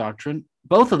murder doctrine,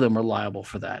 both of them are liable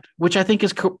for that, which I think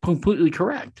is completely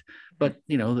correct. But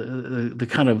the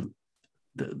kind of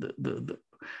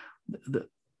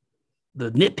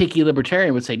the nitpicky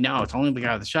libertarian would say, no, it's only the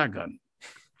guy with the shotgun.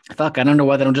 fuck, I don't know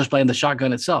why they don't just blame the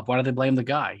shotgun itself. Why do they blame the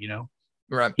guy?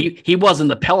 Right. He wasn't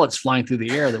the pellets flying through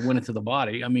the air that went into the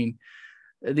body. I mean,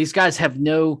 these guys have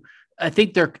no. I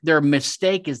think their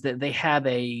mistake is that they have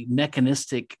a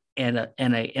mechanistic and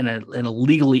a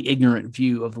legally ignorant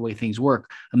view of the way things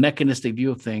work, a mechanistic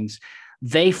view of things.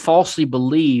 They falsely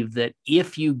believe that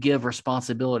if you give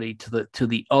responsibility to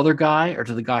the other guy or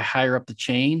to the guy higher up the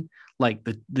chain, like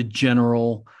the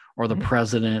general or the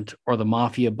president or the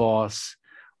mafia boss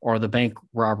or the bank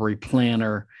robbery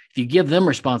planner, if you give them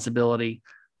responsibility,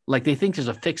 like they think there's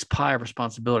a fixed pie of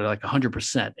responsibility, like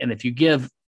 100%. And if you give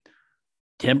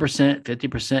 10%,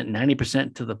 50%,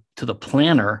 90% to the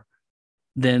planner,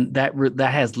 then that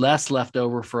has less left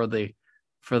over for the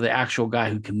actual guy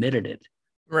who committed it.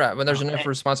 Right. When there's enough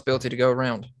responsibility to go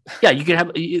around. Yeah, you could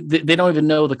have. They don't even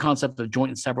know the concept of joint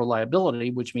and several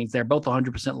liability, which means they're both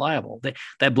 100% liable.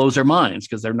 That blows their minds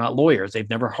because they're not lawyers. They've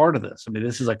never heard of this. I mean,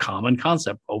 this is a common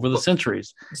concept over the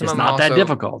centuries. It's not that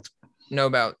difficult. Know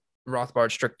about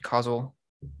Rothbard's strict causal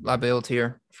liability,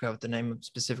 or I forgot what the name of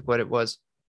specific what it was.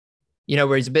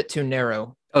 Where he's a bit too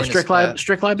narrow. Oh, strict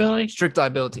liability? Strict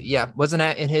liability. Yeah. Wasn't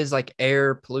that in his like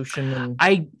air pollution?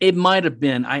 It might have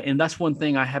been. And that's one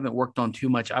thing I haven't worked on too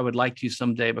much. I would like to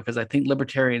someday, because I think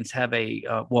libertarians have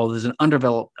there's an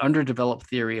underdeveloped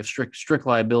theory of strict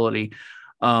liability.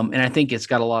 And I think it's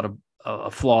got a lot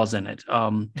of flaws in it.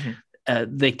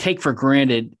 They take for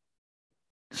granted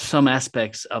some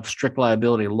aspects of strict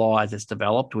liability law as it's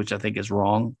developed, which I think is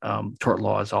wrong. Tort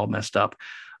law is all messed up.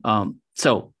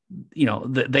 So,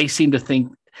 they seem to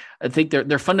think, I think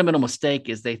their fundamental mistake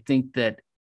is they think that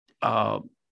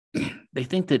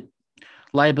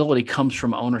liability comes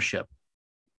from ownership,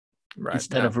 right,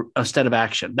 instead of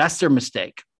action. That's their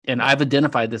mistake. And I've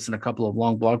identified this in a couple of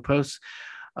long blog posts.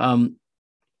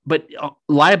 But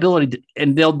liability,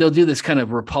 and they'll do this kind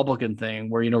of Republican thing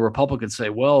where, Republicans say,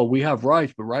 well, we have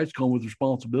rights, but rights come with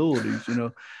responsibilities,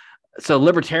 So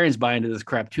libertarians buy into this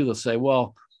crap too. They'll say,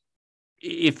 well,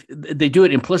 if they do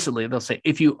it implicitly, they'll say,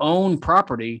 if you own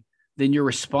property, then you're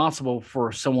responsible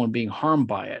for someone being harmed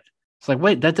by it. It's like,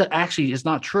 wait, that actually is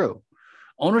not true.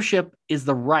 Ownership is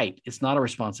the right. It's not a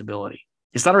responsibility.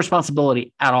 It's not a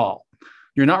responsibility at all.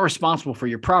 You're not responsible for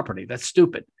your property. That's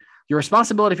stupid. You're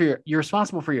responsible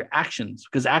for your actions,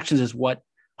 because actions is what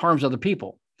harms other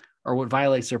people or what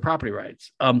violates their property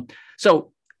rights.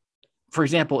 So, for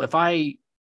example, if I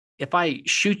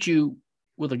shoot you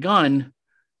with a gun,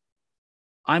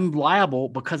 I'm liable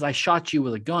because I shot you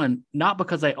with a gun, not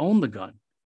because I own the gun.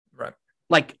 Right.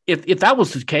 Like if that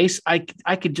was the case, I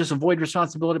could just avoid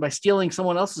responsibility by stealing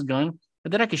someone else's gun,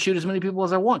 and then I could shoot as many people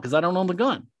as I want because I don't own the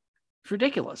gun. It's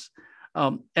ridiculous.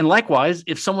 And likewise,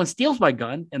 if someone steals my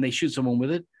gun and they shoot someone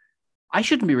with it, I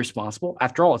shouldn't be responsible.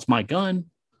 After all, it's my gun.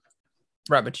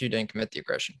 Right, but you didn't commit the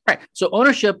aggression. Right. So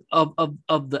ownership of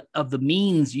the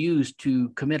means used to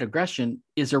commit aggression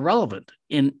is irrelevant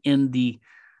in the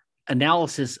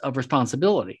analysis of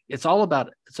responsibility. It's all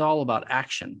about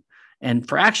action. And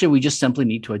for action, we just simply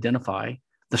need to identify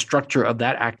the structure of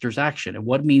that actor's action and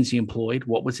what means he employed,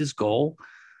 what was his goal,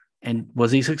 and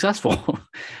was he successful?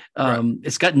 Right.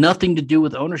 It's got nothing to do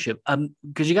with ownership.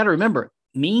 Because you got to remember,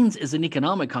 means is an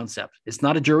economic concept. It's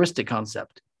not a juristic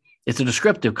concept. It's a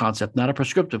descriptive concept, not a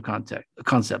prescriptive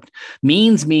concept.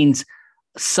 Means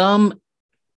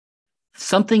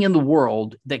something in the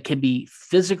world that can be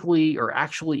physically or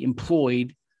actually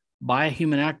employed by a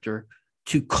human actor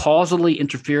to causally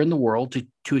interfere in the world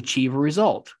to achieve a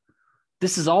result.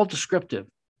 This is all descriptive.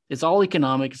 It's all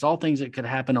economic. It's all things that could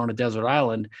happen on a desert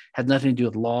island, has nothing to do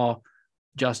with law,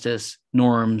 justice,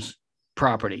 norms,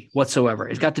 property whatsoever.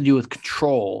 It's got to do with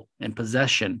control and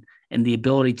possession and the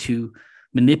ability to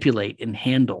manipulate and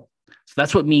handle. So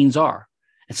that's what means are.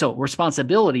 And so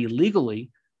responsibility legally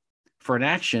for an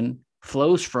action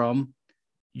flows from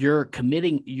your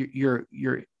committing, you're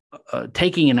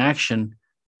taking an action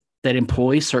that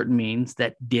employs certain means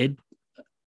that did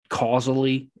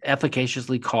causally,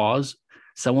 efficaciously cause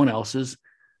someone else's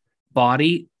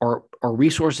body or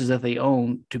resources that they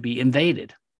own to be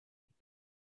invaded.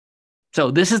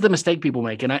 So this is the mistake people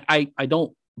make. And I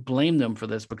don't blame them for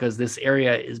this, because this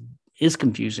area is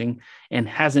confusing and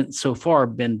hasn't so far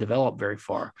been developed very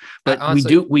far. But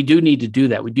honestly, we do need to do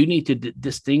that. We do need to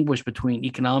distinguish between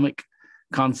economic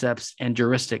concepts and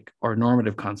juristic or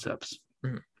normative concepts.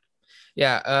 Mm-hmm.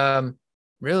 Yeah.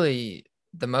 Really,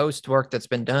 the most work that's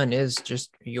been done is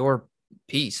just your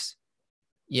piece,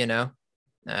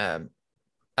 I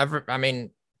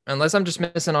mean, unless I'm just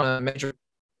missing on a major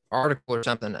article or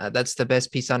something, that's the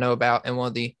best piece I know about. And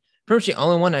pretty much the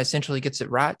only one that essentially gets it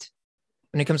right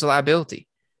when it comes to liability,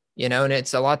 and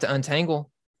it's a lot to untangle,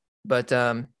 but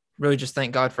really just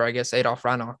thank God for, I guess, Adolf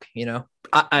Reinach, you know.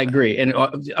 I agree. And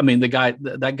I mean,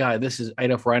 that guy, this is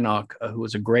Adolf Reinach, who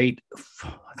was a great,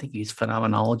 I think he's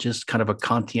phenomenologist, kind of a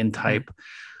Kantian type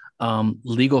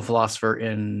legal philosopher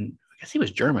I guess he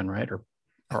was German, right? Or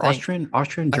Austrian,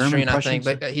 German, I think,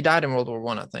 but he died in World War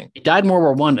I think. He died in World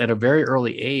War One at a very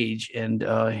early age. And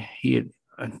he had,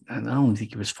 I don't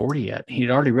think he was 40 yet.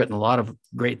 He'd already written a lot of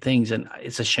great things. And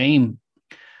it's a shame.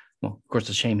 Well, of course,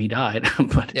 it's a shame he died,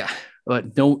 but yeah.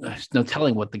 But no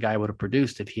telling what the guy would have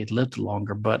produced if he had lived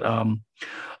longer. But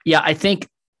yeah, I think,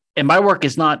 and my work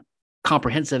is not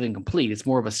comprehensive and complete. It's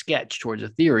more of a sketch towards a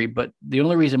theory. But the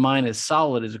only reason mine is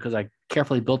solid is because I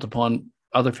carefully built upon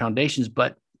other foundations.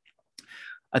 But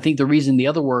I think the reason the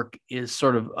other work is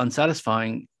sort of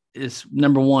unsatisfying is,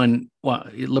 number one, well,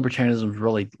 libertarianism is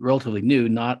really relatively new.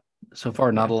 Not so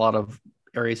far, not a lot of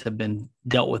areas have been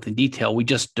dealt with in detail. We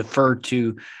just defer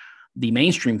to the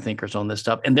mainstream thinkers on this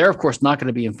stuff. And they're, of course, not going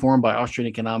to be informed by Austrian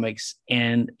economics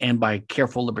and by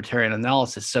careful libertarian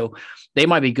analysis. So they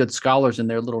might be good scholars in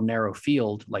their little narrow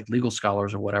field, like legal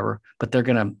scholars or whatever, but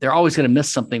they're always going to miss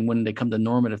something when they come to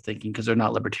normative thinking because they're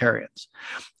not libertarians.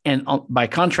 And by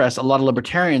contrast, a lot of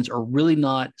libertarians are really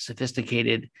not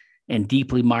sophisticated and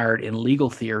deeply mired in legal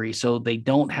theory. So they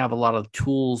don't have a lot of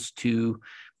tools to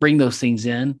bring those things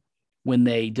in when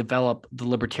they develop the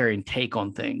libertarian take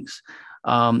on things.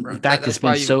 In fact, it's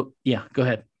been yeah, go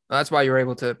ahead. Well, that's why you were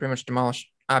able to pretty much demolish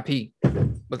IP,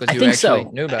 because you actually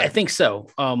knew about it. I think so.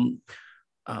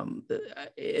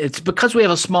 It's because we're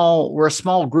a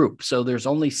small group. So there's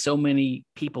only so many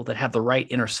people that have the right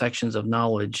intersections of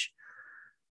knowledge.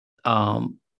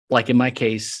 Like in my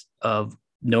case of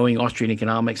knowing Austrian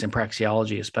economics and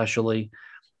praxeology, especially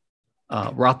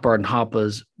Rothbard and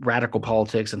Hoppe's radical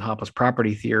politics and Hoppe's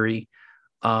property theory.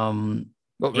 Well,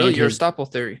 really, your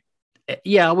estoppel theory.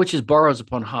 Yeah, which is borrows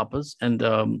upon Hoppe's and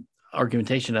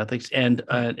argumentation ethics,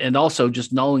 and also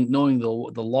just knowing the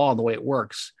law and the way it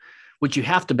works, which you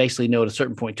have to basically know at a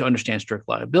certain point to understand strict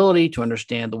liability, to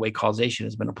understand the way causation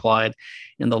has been applied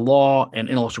in the law, and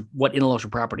what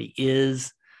intellectual property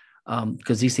is,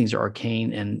 because these things are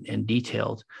arcane and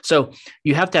detailed. So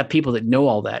you have to have people that know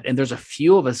all that, and there's a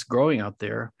few of us growing out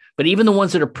there. But even the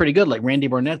ones that are pretty good, like Randy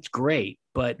Barnett's great,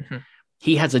 but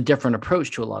he has a different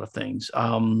approach to a lot of things.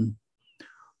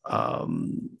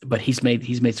 But he's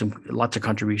made lots of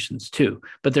contributions too.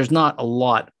 But there's not a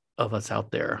lot of us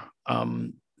out there.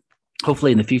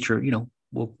 Hopefully in the future,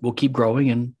 we'll keep growing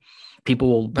and people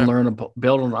will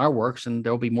build on our works, and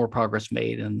there'll be more progress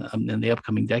made in the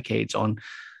upcoming decades on,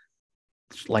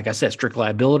 like I said, strict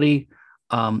liability.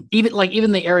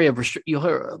 Even the area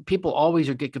of people always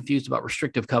get confused about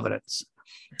restrictive covenants,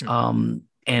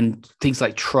 and things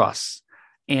like trusts.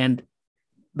 And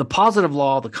the positive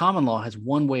law, the common law, has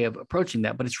one way of approaching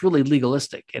that, but it's really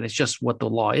legalistic, and it's just what the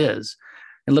law is.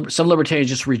 And some libertarians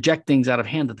just reject things out of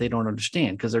hand that they don't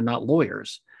understand because they're not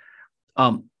lawyers.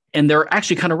 And they're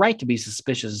actually kind of right to be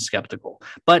suspicious and skeptical.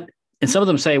 And some of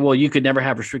them say, well, you could never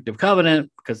have restrictive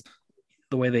covenant because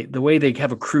the way they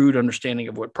have a crude understanding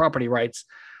of what property rights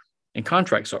and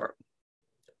contracts are.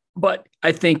 But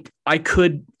I think I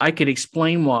could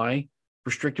explain why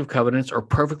restrictive covenants are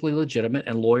perfectly legitimate,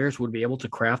 and lawyers would be able to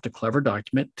craft a clever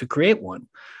document to create one.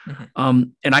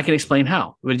 And I can explain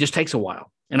how, but it just takes a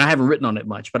while. And I haven't written on it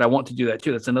much, but I want to do that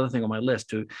too. That's another thing on my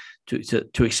list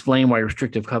to explain why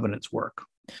restrictive covenants work.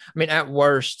 I mean, at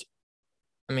worst,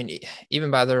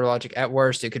 even by their logic, at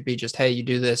worst, it could be just, hey, you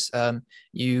do this,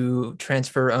 you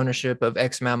transfer ownership of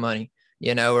X amount of money,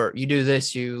 or you do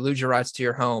this, you lose your rights to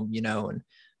your home,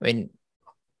 and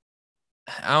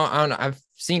I don't know. I've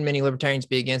seen many libertarians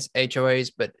be against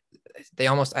HOAs, but they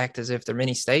almost act as if they're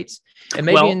mini states. And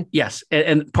maybe yes.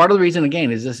 And part of the reason,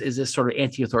 again, is this sort of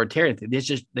anti-authoritarian thing.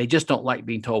 They just don't like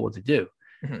being told what to do.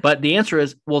 But the answer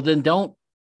is, well, then don't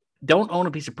own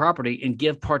a piece of property and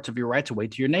give parts of your rights away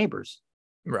to your neighbors.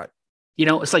 Right.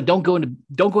 It's like don't go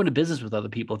into business with other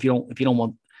people if you don't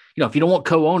want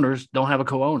co-owners, don't have a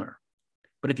co-owner.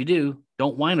 But if you do,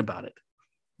 don't whine about it.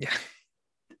 Yeah.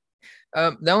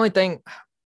 The only thing,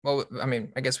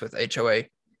 I guess with HOA,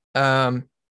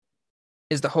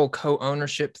 is the whole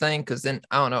co-ownership thing. Cause then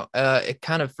I don't know, it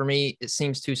kind of, for me, it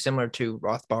seems too similar to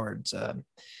Rothbard's,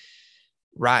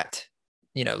 right.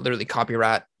 Literally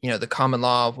copyright, the common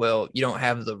law of, well, you don't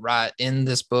have the right in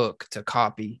this book to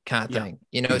copy kind of thing.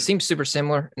 It seems super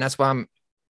similar. And that's why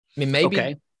maybe.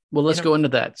 Okay. Well, let's go into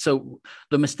that. So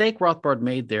the mistake Rothbard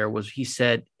made there was he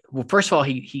said, well, first of all,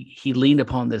 he leaned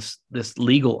upon this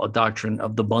legal doctrine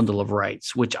of the bundle of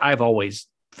rights, which I've always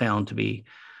found to be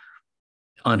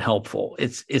unhelpful.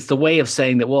 It's the way of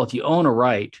saying that, well, if you own a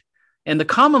right, And the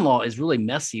common law is really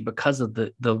messy because of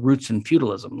the roots in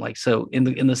feudalism. Like, so in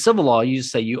the civil law, you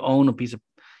just say you own a piece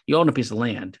of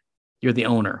land. You're the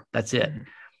owner. That's it. Mm-hmm.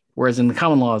 Whereas in the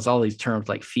common law, it's all these terms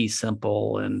like fee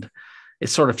simple, and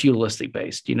it's sort of feudalistic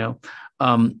based,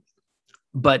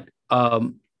 But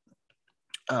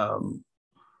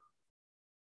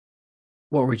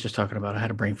what were we just talking about? I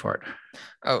had a brain fart.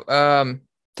 Oh, talking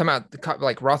about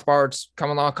like Rothbard's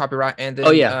common law copyright, and then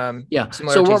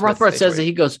So what Rothbard says that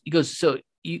he goes. So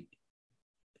you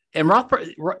and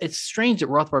Rothbard. It's strange that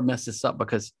Rothbard messed this up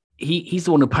because he's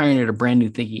the one who pioneered a brand new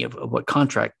thinking of what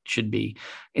contract should be,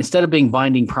 instead of being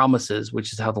binding promises,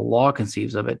 which is how the law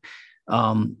conceives of it.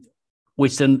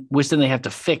 Which then they have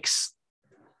to fix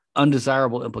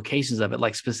undesirable implications of it,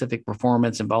 like specific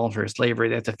performance and voluntary slavery.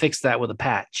 They have to fix that with a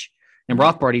patch. And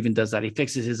Rothbard even does that. He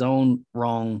fixes his own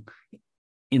wrong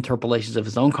interpolations of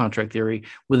his own contract theory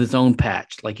with his own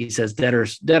patch. Like he says,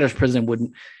 debtor's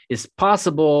prison is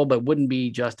possible, but wouldn't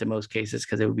be just in most cases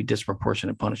because it would be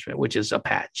disproportionate punishment, which is a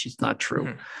patch. It's not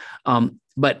true.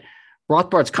 But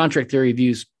Rothbard's contract theory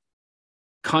views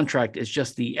contract as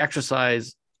just the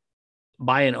exercise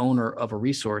by an owner of a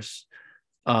resource,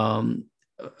 the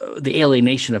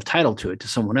alienation of title to it to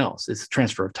someone else. It's a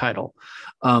transfer of title.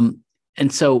 And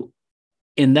so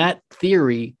in that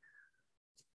theory,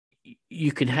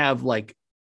 you can have like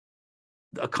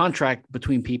a contract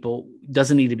between people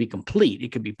doesn't need to be complete.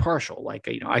 It could be partial. Like,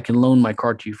 I can loan my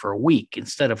car to you for a week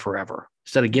instead of forever,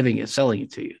 instead of selling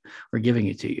it to you or giving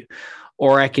it to you.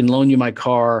 Or I can loan you my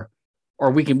car,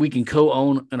 or we can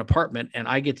co-own an apartment and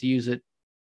I get to use it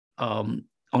on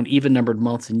even numbered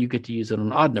months and you get to use it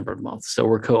on odd numbered months. So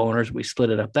we're co-owners. We split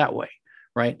it up that way,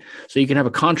 right? So you can have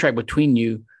a contract between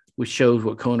you which shows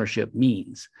what co-ownership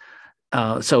means.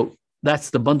 So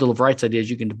that's the bundle of rights idea.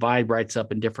 You can divide rights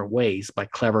up in different ways by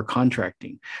clever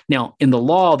contracting. Now, in the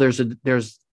law, there's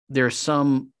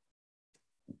some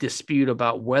dispute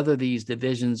about whether these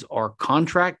divisions are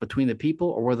contract between the people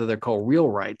or whether they're called real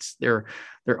rights. They're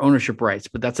ownership rights.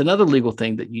 But that's another legal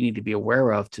thing that you need to be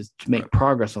aware of to make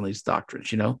progress on these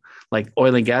doctrines. Like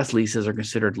oil and gas leases are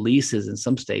considered leases in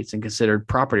some states and considered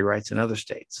property rights in other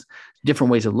states.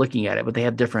 Different ways of looking at it, but they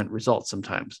have different results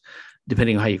sometimes,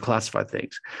 depending on how you classify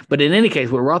things. But in any case,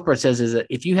 what Rothbard says is that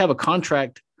if you have a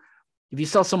contract, if you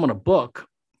sell someone a book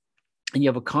and you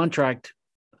have a contract,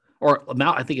 or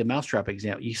I think a mousetrap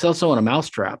example, you sell someone a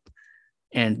mousetrap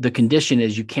and the condition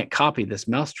is you can't copy this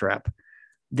mousetrap,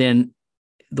 then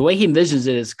the way he envisions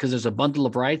it is because there's a bundle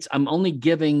of rights, I'm only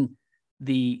giving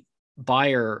the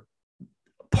buyer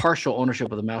partial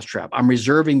ownership of the mousetrap. I'm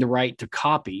reserving the right to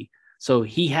copy. So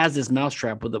he has this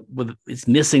mousetrap it's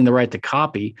missing the right to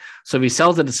copy. So if he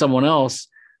sells it to someone else,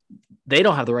 they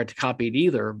don't have the right to copy it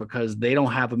either because they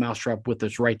don't have a mousetrap with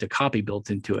this right to copy built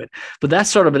into it. But that's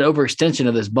sort of an overextension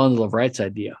of this bundle of rights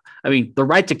idea. I mean, the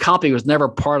right to copy was never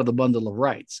part of the bundle of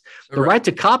rights. The right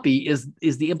to copy is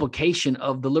the implication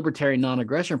of the libertarian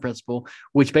non-aggression principle,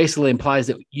 which basically implies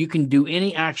that you can do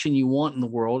any action you want in the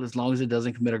world as long as it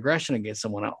doesn't commit aggression against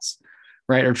someone else,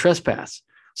 right? Or trespass.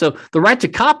 So the right to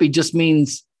copy just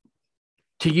means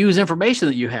to use information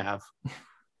that you have.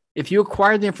 If you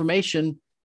acquire the information,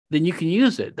 then you can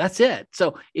use it. That's it.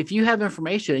 So if you have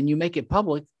information and you make it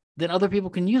public, then other people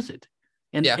can use it.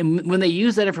 And when they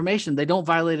use that information, they don't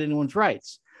violate anyone's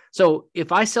rights. So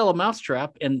if I sell a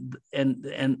mousetrap and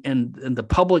the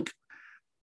public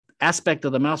aspect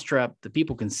of the mousetrap that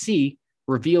people can see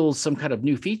reveals some kind of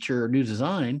new feature or new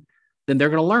design, then they're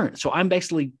going to learn. So I'm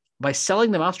basically, by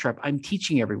selling the mousetrap, I'm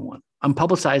teaching everyone. I'm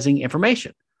publicizing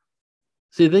information.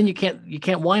 So then you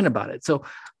can't whine about it. So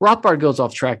Rothbard goes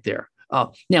off track there.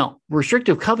 Now,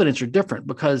 restrictive covenants are different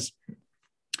because,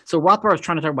 so Rothbard is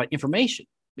trying to talk about information.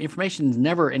 Information is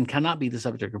never and cannot be the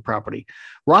subject of property.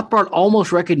 Rothbard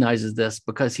almost recognizes this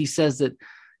because he says that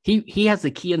he has the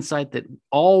key insight that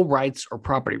all rights are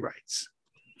property rights.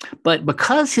 But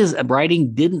because his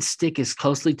writing didn't stick as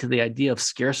closely to the idea of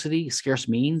scarcity, scarce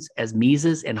means, as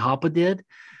Mises and Hoppe did,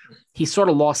 he sort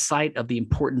of lost sight of the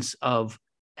importance of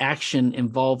action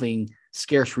involving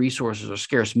scarce resources or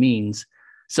scarce means.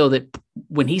 So that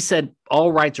when he said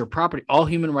all rights are property, all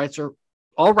rights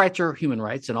are human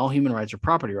rights and all human rights are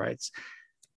property rights,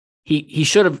 he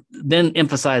should have then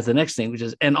emphasized the next thing, which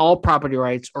is, and all property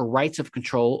rights are rights of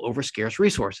control over scarce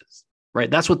resources, right?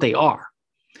 That's what they are.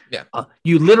 Yeah.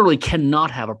 You literally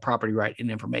cannot have a property right in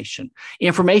information.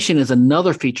 Information is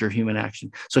another feature of human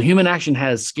action. So human action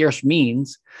has scarce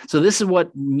means. So this is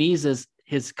what Mises,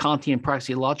 his Kantian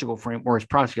praxeological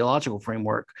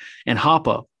framework, and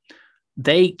Hoppe,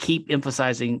 they keep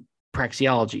emphasizing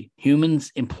praxeology.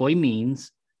 Humans employ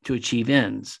means to achieve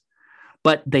ends,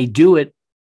 but they do it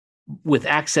with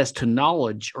access to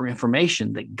knowledge or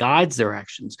information that guides their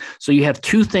actions. So you have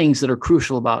two things that are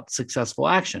crucial about successful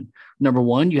action. Number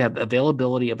one, you have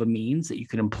availability of a means that you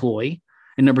can employ.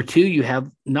 And number two, you have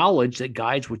knowledge that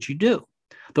guides what you do.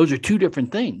 Those are two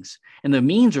different things. And the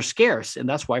means are scarce. And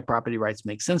that's why property rights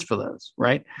make sense for those,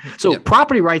 right? So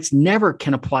property rights never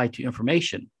can apply to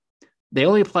information. They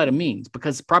only apply to means,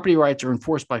 because property rights are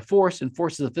enforced by force, and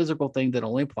force is a physical thing that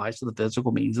only applies to the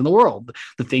physical means in the world,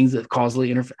 the things that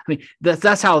causally interfere. I mean,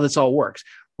 that's how this all works.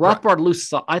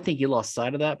 Rothbard, I think he lost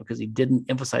sight of that because he didn't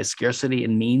emphasize scarcity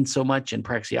and means so much in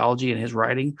praxeology in his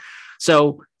writing.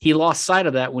 So he lost sight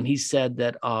of that when he said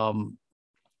that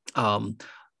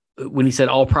when he said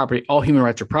all human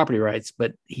rights are property rights,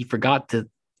 but he forgot to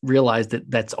realize that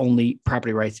that's only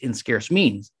property rights in scarce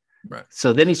means. Right.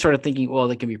 So then he started thinking, well,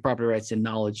 there can be property rights in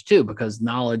knowledge too, because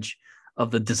knowledge of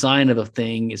the design of a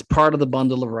thing is part of the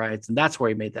bundle of rights. And that's where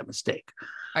he made that mistake.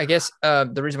 I guess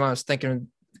the reason why I was thinking of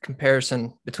the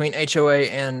comparison between HOA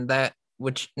and that,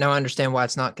 which now I understand why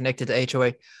it's not connected to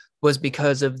HOA, was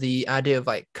because of the idea of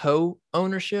like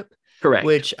co-ownership. Correct.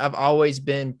 Which I've always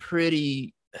been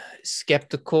pretty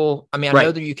skeptical. I mean, I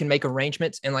know that you can make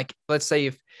arrangements, and like, let's say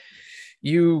if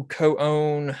you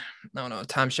co-own, I don't know, a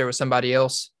timeshare with somebody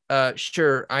else,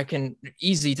 sure, I can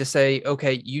easy to say,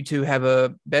 okay, you two have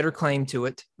a better claim to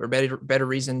it, or better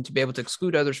reason to be able to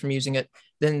exclude others from using it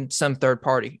than some third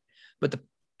party. But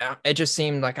it just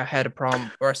seemed like I had a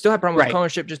problem, or I still have a problem with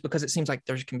ownership, just because it seems like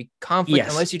there can be conflict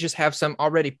unless you just have some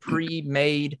already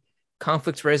pre-made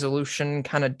conflict resolution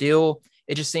kind of deal.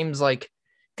 It just seems like,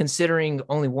 considering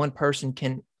only one person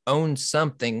can own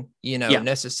something,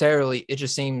 necessarily, it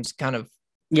just seems kind of.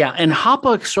 Yeah. And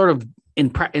Hoppe sort of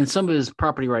in some of his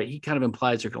property right, he kind of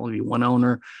implies there can only be one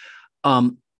owner.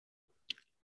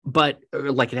 But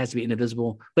like it has to be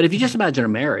indivisible. But if you just imagine a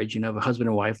marriage, a husband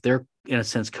and wife, they're in a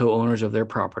sense co-owners of their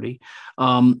property.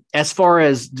 As far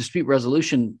as dispute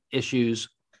resolution issues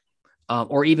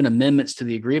or even amendments to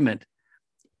the agreement,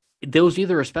 those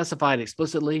either are specified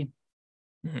explicitly,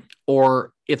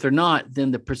 or if they're not,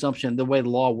 then the presumption, the way the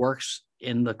law works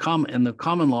in the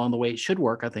common law and the way it should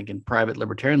work, I think in private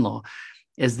libertarian law,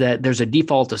 is that there's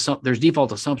default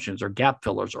assumptions or gap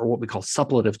fillers, or what we call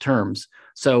suppletive terms.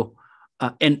 So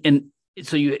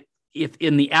so if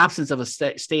in the absence of a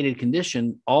stated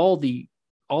condition, all the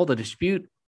dispute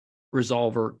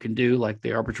resolver can do, like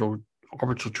the arbitral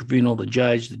tribunal, the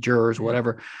judge, the jurors,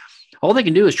 whatever, all they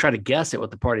can do is try to guess at what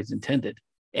the parties intended.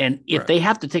 And if they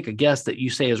have to take a guess that you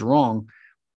say is wrong,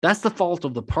 that's the fault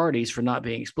of the parties for not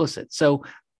being explicit. So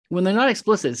when they're not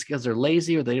explicit, it's because they're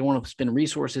lazy, or they don't want to spend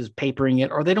resources papering it,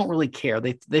 or they don't really care.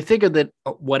 They figure that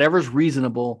whatever's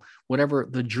reasonable, whatever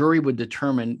the jury would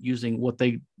determine using what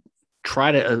they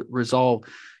try to resolve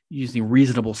using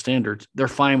reasonable standards, they're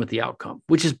fine with the outcome,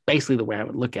 which is basically the way I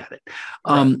would look at it.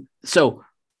 And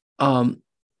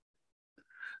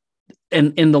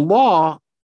in the law,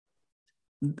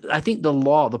 I think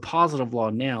the positive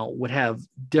law now would have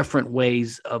different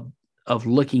ways of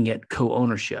looking at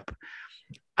co-ownership.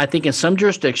 I think in some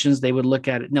jurisdictions, they would look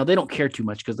at it. Now, they don't care too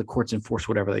much because the courts enforce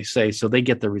whatever they say, so they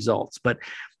get the results. But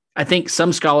I think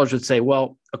some scholars would say,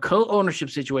 well, a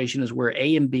co-ownership situation is where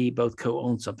A and B both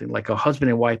co-own something, like a husband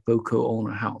and wife both co-own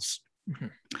a house. Mm-hmm.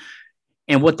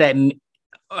 And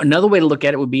another way to look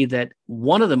at it would be that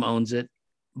one of them owns it,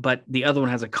 but the other one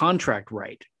has a contract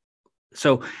right.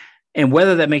 So, and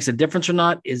whether that makes a difference or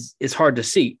not is hard to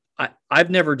see. I've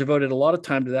never devoted a lot of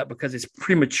time to that because it's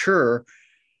premature.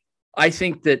 I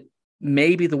think that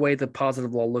maybe the way the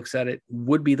positive law looks at it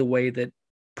would be the way that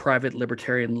private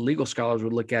libertarian legal scholars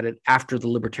would look at it after the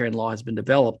libertarian law has been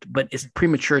developed. But it's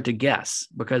premature to guess,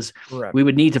 because we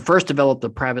would need to first develop the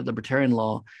private libertarian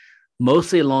law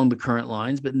mostly along the current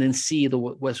lines, but then see the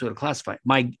West way to classify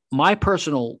it. My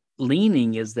personal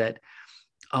leaning is that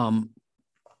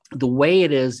the way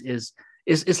it is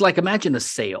like, imagine a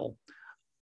sale.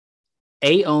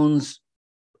 A owns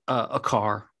a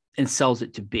car and sells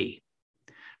it to B.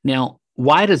 Now,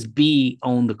 why does B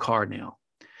own the car now?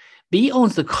 B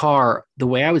owns the car. The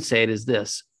way I would say it is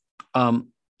this.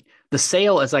 The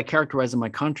sale, as I characterize in my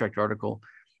contract article,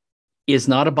 is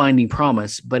not a binding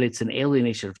promise, but it's an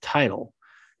alienation of title.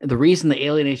 And the reason the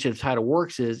alienation of title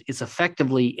works is it's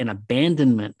effectively an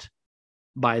abandonment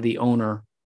by the owner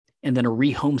and then a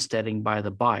rehomesteading by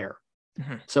the buyer.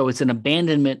 Mm-hmm. So it's an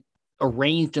abandonment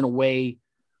arranged in a way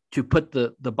to put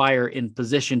the buyer in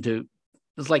position to.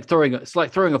 It's like throwing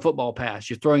a football pass.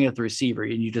 You're throwing it at the receiver,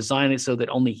 and you design it so that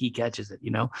only he catches it.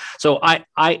 So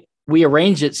we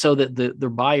arrange it so that the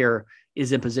buyer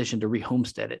is in position to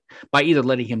rehomestead it by either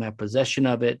letting him have possession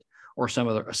of it or some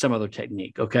other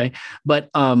technique. Okay, but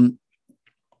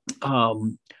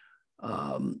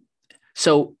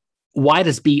So why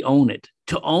does B own it?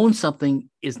 To own something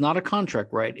is not a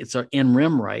contract right. It's an in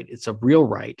rem right. It's a real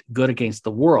right, good against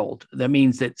the world. That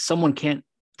means that someone can't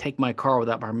take my car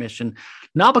without permission,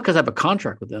 not because I have a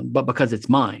contract with them, but because it's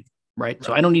mine, right?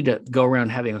 So I don't need to go around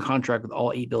having a contract with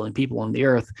all 8 billion people on the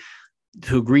earth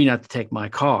to agree not to take my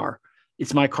car.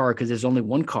 It's my car because there's only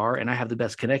one car and I have the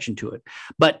best connection to it.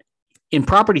 But in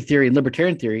property theory and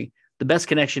libertarian theory, the best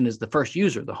connection is the first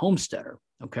user, the homesteader.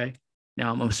 Okay.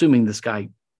 Now I'm assuming this guy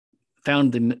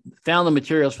found the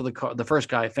materials for the car. The first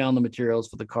guy found the materials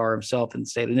for the car himself in the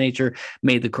state of nature,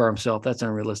 made the car himself. That's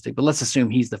unrealistic, but let's assume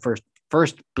he's the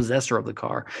first possessor of the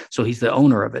car. So he's the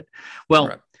owner of it. Well,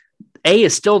 right. A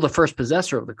is still the first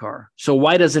possessor of the car. So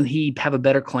why doesn't he have a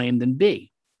better claim than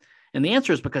B? And the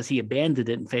answer is because he abandoned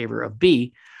it in favor of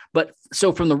B. But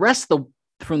so from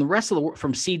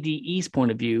CDE's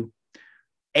point of view,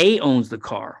 A owns the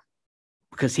car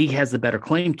because he has the better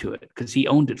claim to it because he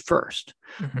owned it first.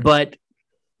 Mm-hmm. But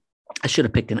I should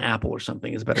have picked an apple or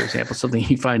something as a better example, something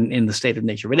you find in the state of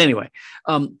nature. But anyway,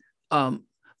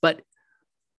 but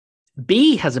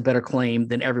B has a better claim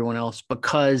than everyone else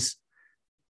because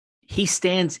he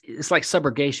stands, it's like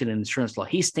subrogation in insurance law.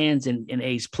 He stands in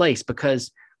A's place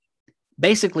because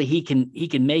basically he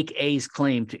can make A's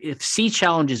claim to, if C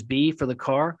challenges B for the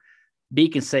car, B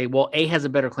can say, well, A has a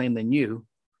better claim than you,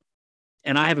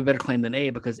 and I have a better claim than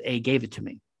A because A gave it to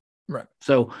me. Right.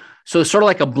 So it's sort of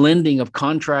like a blending of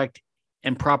contract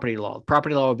and property law.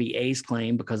 Property law would be A's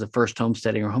claim because of first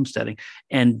homesteading or homesteading,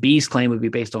 and B's claim would be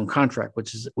based on contract,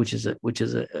 which is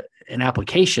an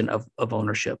application of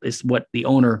ownership. It's what the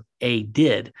owner A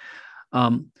did.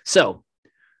 So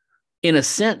in a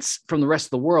sense, from the rest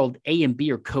of the world, A and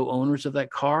B are co-owners of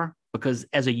that car because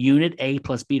as a unit, A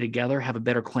plus B together have a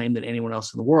better claim than anyone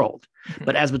else in the world. Mm-hmm.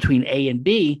 But as between A and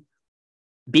B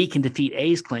can defeat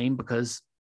A's claim because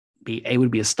A would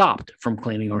be stopped from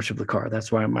claiming ownership of the car.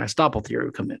 That's why my estoppel theory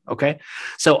would come in. Okay.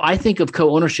 So I think of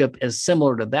co-ownership as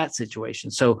similar to that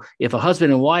situation. So if a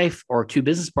husband and wife or 2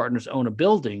 business partners own a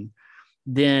building,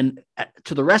 then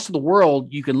to the rest of the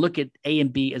world, you can look at A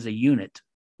and B as a unit.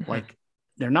 Mm-hmm. Like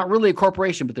they're not really a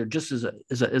corporation, but they're just as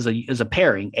a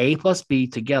pairing. A plus B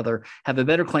together have a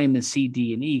better claim than C,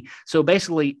 D, and E. So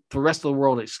basically the rest of the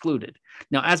world excluded.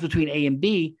 Now, as between A and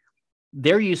B,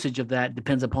 their usage of that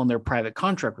depends upon their private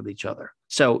contract with each other.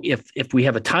 So if we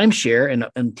have a timeshare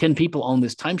and 10 people own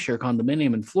this timeshare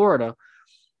condominium in Florida,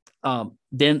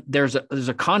 then there's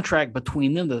a contract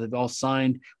between them that they've all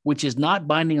signed, which is not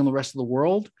binding on the rest of the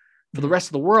world. For the rest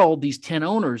of the world, these 10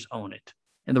 owners own it.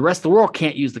 And the rest of the world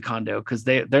can't use the condo because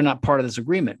they're not part of this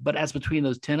agreement. But as between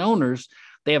those 10 owners,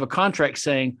 they have a contract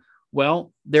saying,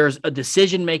 well, there's a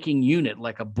decision-making unit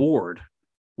like a board,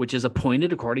 which is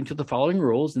appointed according to the following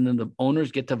rules. And then the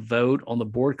owners get to vote on the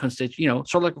board sort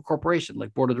of like a corporation,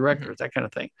 like board of directors, mm-hmm. that kind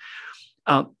of thing.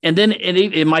 And then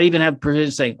it might even have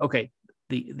provisions saying, okay,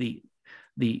 the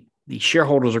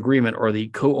shareholders agreement or the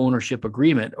co-ownership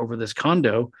agreement over this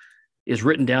condo is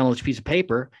written down on this piece of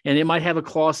paper. And it might have a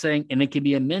clause saying, and it can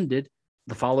be amended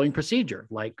the following procedure.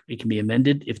 Like it can be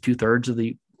amended if 2/3 of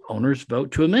the owners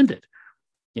vote to amend it.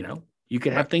 You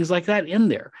could have things like that in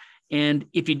there. And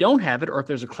if you don't have it, or if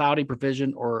there's a cloudy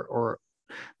provision, or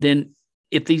then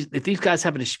if these guys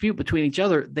have a dispute between each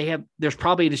other, there's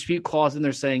probably a dispute clause in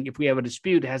there saying if we have a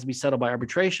dispute, it has to be settled by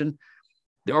arbitration.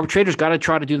 The arbitrator's got to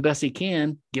try to do the best he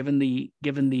can, given the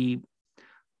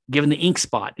ink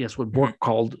spot. Yes, what Bork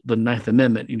called the Ninth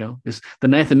Amendment. The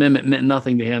Ninth Amendment meant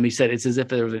nothing to him. He said it's as if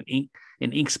there was an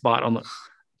ink spot on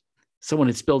someone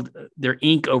had spilled their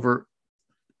ink over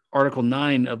Article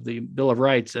 9 of the Bill of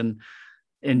Rights, and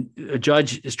a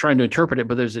judge is trying to interpret it,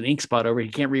 but there's an ink spot over it.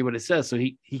 He can't read what it says. So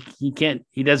he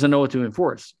doesn't know what to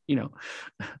enforce.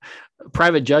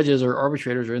 Private judges or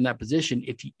arbitrators are in that position.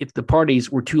 If the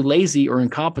parties were too lazy or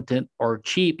incompetent or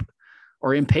cheap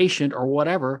or impatient or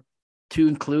whatever to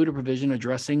include a provision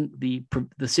addressing the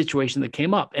situation that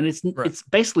came up. And it's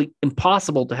basically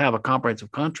impossible to have a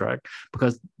comprehensive contract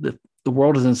because the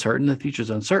world is uncertain, the future is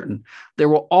uncertain. There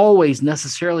will always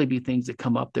necessarily be things that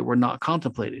come up that were not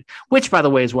contemplated, which, by the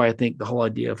way, is why I think the whole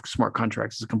idea of smart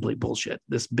contracts is complete bullshit.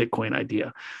 This Bitcoin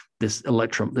idea, this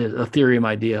Ethereum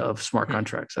idea of smart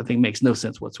contracts, I think makes no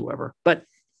sense whatsoever. But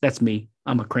that's me.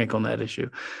 I'm a crank on that issue.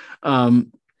 I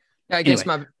guess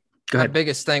my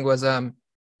biggest thing was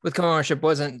with co-ownership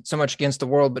wasn't so much against the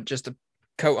world, but just the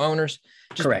co-owners.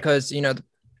 Just Correct. Because, the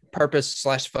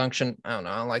purpose/function, I don't know,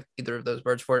 I don't like either of those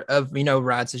words for it, of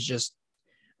rights is just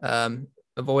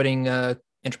avoiding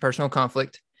interpersonal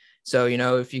conflict. So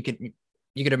if you could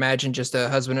you could imagine just a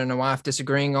husband and a wife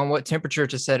disagreeing on what temperature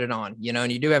to set it on,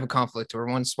 and you do have a conflict where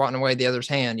one's swatting away the other's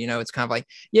hand. It's kind of like,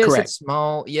 yes, Correct. It's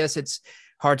small. Yes, it's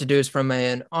hard to do is from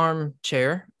an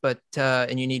armchair, but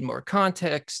and you need more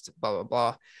context, blah, blah,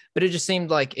 blah. But it just seemed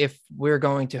like if we're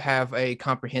going to have a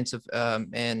comprehensive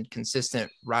and consistent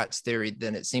rights theory,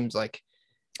 then it seems like,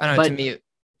 I don't know, to me,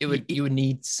 you would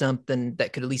need something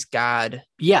that could at least guide.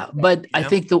 Yeah, but I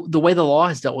think the way the law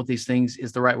has dealt with these things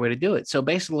is the right way to do it. So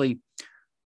basically,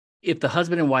 if the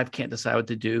husband and wife can't decide what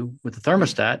to do with the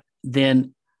thermostat,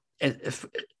 then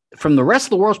from the rest of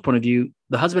the world's point of view,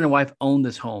 the husband and wife own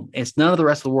this home. It's none of the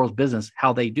rest of the world's business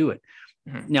how they do it.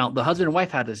 Mm-hmm. Now, the husband and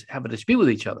wife have a dispute with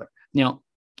each other. Now,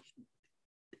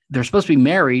 they're supposed to be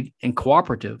married and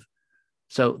cooperative,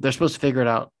 so they're supposed to figure it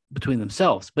out between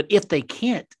themselves. But if they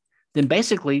can't, then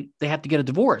basically they have to get a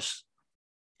divorce,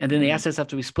 and then the assets have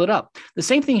to be split up. The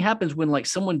same thing happens when like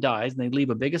someone dies and they leave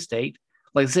a big estate.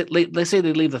 Like let's say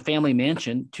they leave the family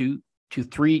mansion to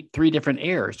three different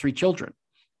heirs, 3 children.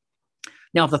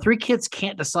 Now, if the 3 kids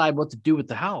can't decide what to do with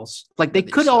the house, like they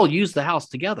could all use the house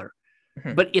together.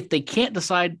 Mm-hmm. But if they can't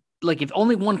decide, like if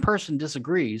only one person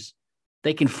disagrees,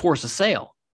 they can force a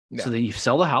sale. Yeah. So then you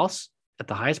sell the house at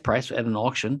the highest price at an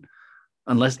auction.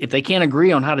 Unless if they can't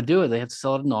agree on how to do it, they have to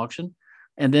sell it at an auction.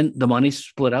 And then the money's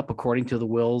split up according to the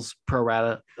will's pro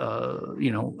rata,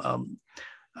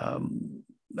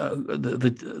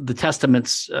 the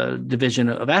testament's division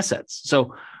of assets.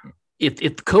 So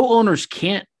if co-owners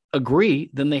can't agree,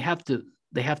 then they have to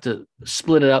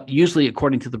split it up, usually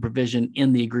according to the provision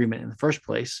in the agreement in the first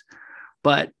place.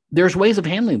 But there's ways of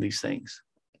handling these things.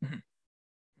 Mm-hmm.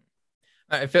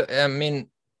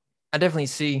 I definitely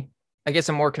see, I guess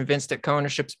I'm more convinced that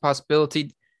co-ownership's a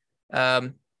possibility,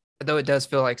 though it does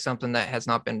feel like something that has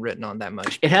not been written on that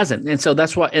much. It hasn't. And so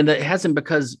that's why, and it hasn't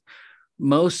because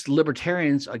most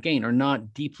libertarians, again, are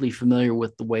not deeply familiar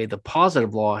with the way the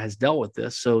positive law has dealt with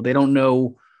this. So they don't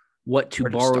know what to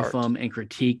borrow from and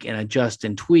critique and adjust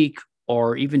and tweak,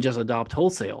 or even just adopt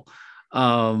wholesale.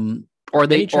 Or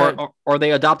they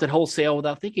adopted wholesale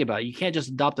without thinking about it. You can't just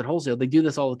adopt it wholesale. They do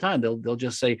this all the time. They'll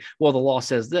just say, well, the law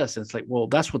says this. And it's like, well,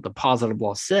 that's what the positive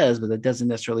law says, but that doesn't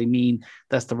necessarily mean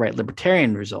that's the right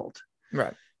libertarian result.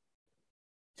 Right.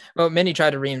 Well, many try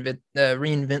to reinvent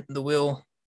the wheel.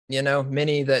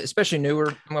 Many that, especially newer,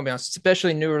 I'm going to be honest,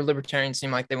 especially newer libertarians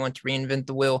seem like they want to reinvent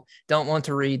the wheel, don't want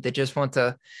to read. They just want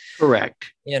to.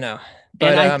 Correct.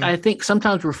 But and I think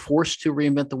sometimes we're forced to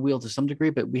reinvent the wheel to some degree,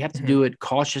 but we have to do it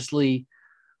cautiously,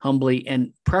 humbly,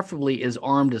 and preferably as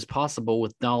armed as possible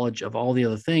with knowledge of all the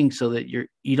other things, so that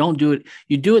you don't do it.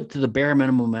 You do it to the bare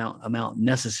minimum amount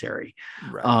necessary.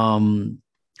 Right.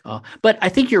 But I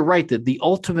think you're right that the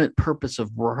ultimate purpose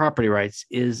of property rights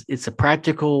is it's a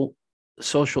practical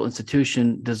social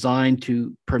institution designed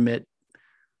to permit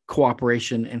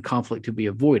cooperation and conflict to be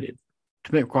avoided,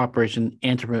 to permit cooperation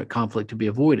and to permit conflict to be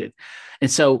avoided.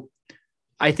 And so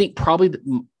I think probably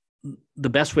the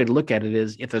best way to look at it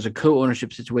is, if there's a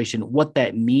co-ownership situation, what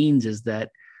that means is that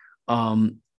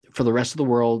for the rest of the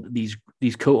world, these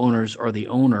co-owners are the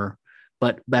owner,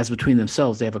 but as between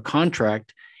themselves, they have a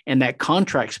contract, and that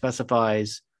contract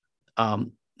specifies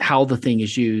how the thing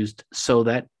is used so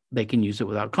that they can use it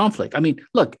without conflict. I mean,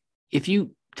 look, if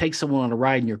you take someone on a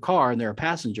ride in your car and they're a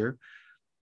passenger,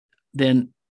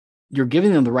 then you're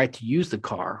giving them the right to use the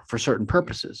car for certain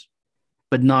purposes,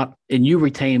 but not, and you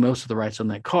retain most of the rights on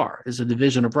that car. It's a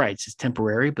division of rights. It's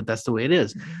temporary, but that's the way it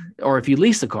is. Mm-hmm. Or if you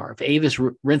lease the car, if Avis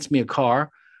rents me a car,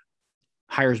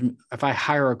 if I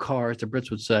hire a car, as the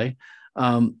Brits would say,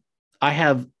 I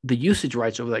have the usage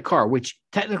rights over that car, which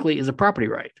technically is a property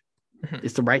right. Mm-hmm.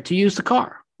 It's the right to use the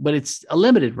car, but it's a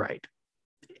limited right.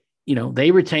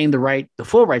 They retain the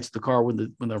full rights of the car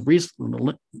when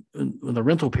the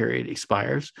rental period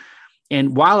expires.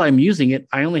 And while I'm using it,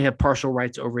 I only have partial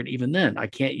rights over it. Even then, I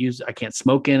can't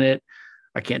smoke in it.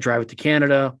 I can't drive it to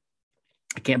Canada.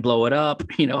 I can't blow it up.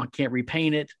 I can't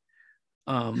repaint it.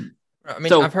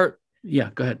 I've heard.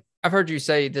 Yeah, go ahead. I've heard you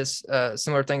say this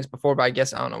similar things before, but I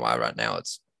guess I don't know why right now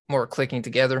it's more clicking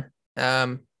together.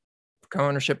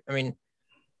 Co-ownership.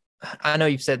 I know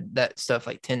you've said that stuff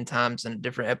like 10 times in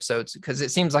different episodes, because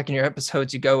it seems like in your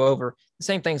episodes you go over the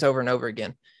same things over and over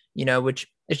again, which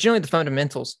is generally the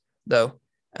fundamentals though.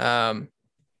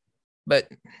 But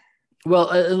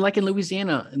like in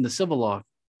Louisiana, in the civil law,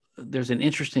 there's an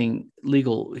interesting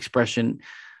legal expression.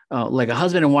 Like a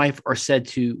husband and wife are said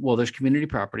to, there's community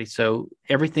property. So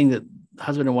everything that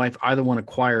husband and wife, either one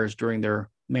acquires during their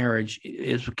marriage,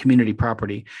 is community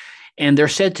property. And they're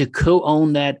said to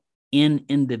co-own that in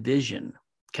division.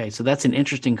 Okay, so that's an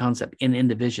interesting concept, in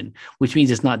division, which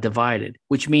means it's not divided,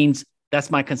 which means That's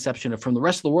my conception of, from the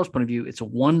rest of the world's point of view, it's a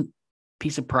one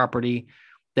piece of property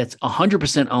that's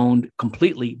 100% owned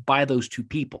completely by those two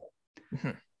people.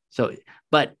 Mm-hmm. So,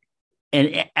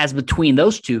 and as between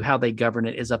those two, how they govern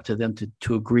it is up to them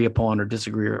to agree upon or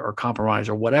disagree or compromise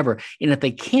or whatever. And if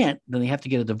they can't, then they have to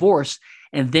get a divorce,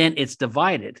 and then it's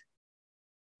divided,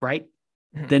 right?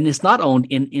 Mm-hmm. Then it's not owned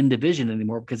in division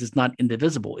anymore because it's not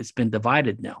indivisible. It's been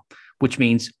divided now, which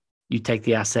means you take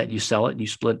the asset, you sell it, and you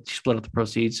split up the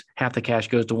proceeds. Half the cash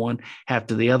goes to one, half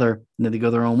to the other, and then they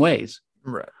go their own ways.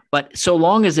 Right. But so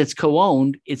long as it's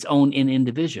co-owned, it's owned in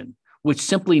division, which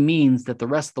simply means that the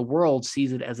rest of the world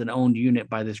sees it as an owned unit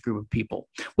by this group of people,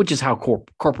 which is how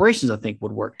corporations, I think,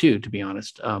 would work too, to be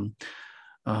honest.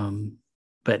 But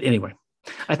anyway,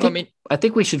 I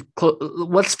think we should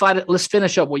let's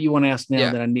finish up what you want to ask now.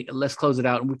 Yeah. That let's close it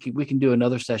out, and we can do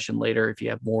another session later if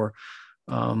you have more.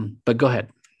 But go ahead.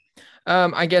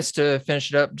 I guess to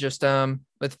finish it up, just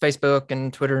with Facebook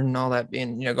and Twitter and all that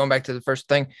being, going back to the first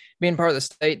thing, being part of the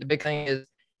state, the big thing is,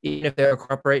 even if they're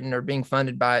cooperating or being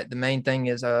funded by it, the main thing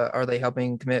is, are they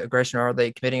helping commit aggression, or are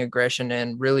they committing aggression?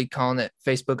 And really calling it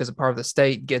Facebook as a part of the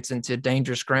state gets into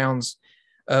dangerous grounds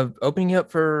of opening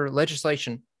up for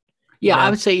legislation. Yeah,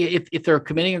 I would say if they're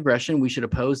committing aggression, we should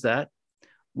oppose that.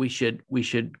 We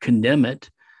should condemn it,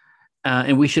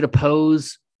 and we should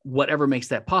oppose whatever makes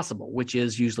that possible, which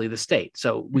is usually the state.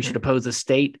 So we should oppose the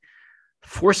state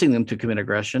forcing them to commit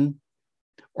aggression,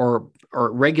 or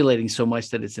regulating so much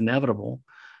that it's inevitable.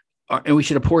 And we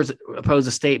should oppose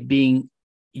the state being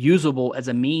usable as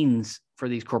a means for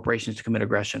these corporations to commit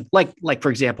aggression. Like for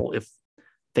example, if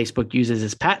Facebook uses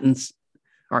its patents,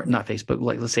 or not Facebook,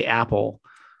 like let's say Apple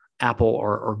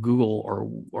or Google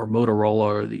or Motorola,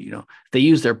 or they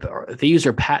use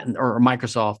their patent, or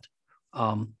Microsoft,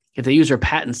 if they use their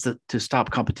patents to stop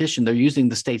competition, they're using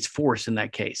the state's force in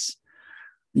that case.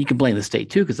 You can blame the state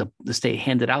too, because the state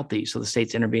handed out these, so the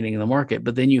state's intervening in the market.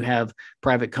 But then you have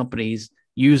private companies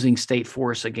using state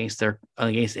force against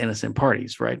innocent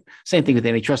parties, right? Same thing with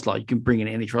antitrust law. You can bring an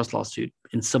antitrust lawsuit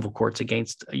in civil courts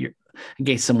against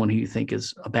someone who you think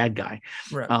is a bad guy.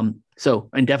 Right. So,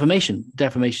 and defamation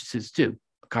suits too,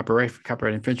 copyright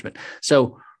infringement.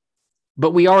 So,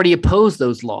 but we already oppose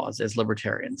those laws as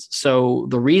libertarians. So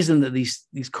the reason that these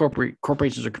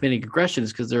corporations are committing aggression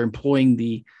is because they're employing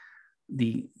the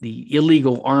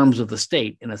illegal arms of the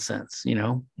state, in a sense,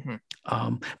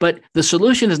 Mm-hmm. But the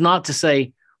solution is not to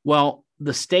say, well,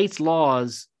 the state's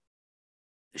laws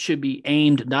should be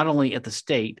aimed not only at the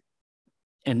state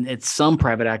and at some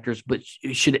private actors, but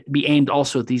it should be aimed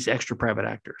also at these extra private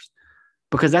actors,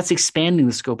 because that's expanding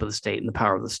the scope of the state and the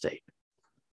power of the state.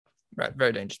 Right.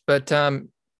 Very dangerous. But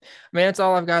that's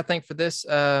all I've got, I think, for this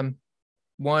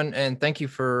one. And thank you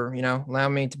for,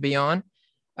 allowing me to be on.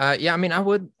 I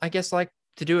would, I guess, like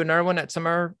to do another one at some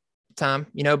other time,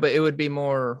 but it would be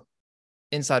more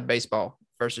inside baseball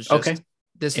versus just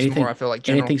this is more, I feel like,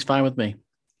 general. Anything's fine with me.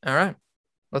 All right.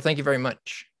 Well, thank you very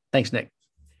much. Thanks, Nick.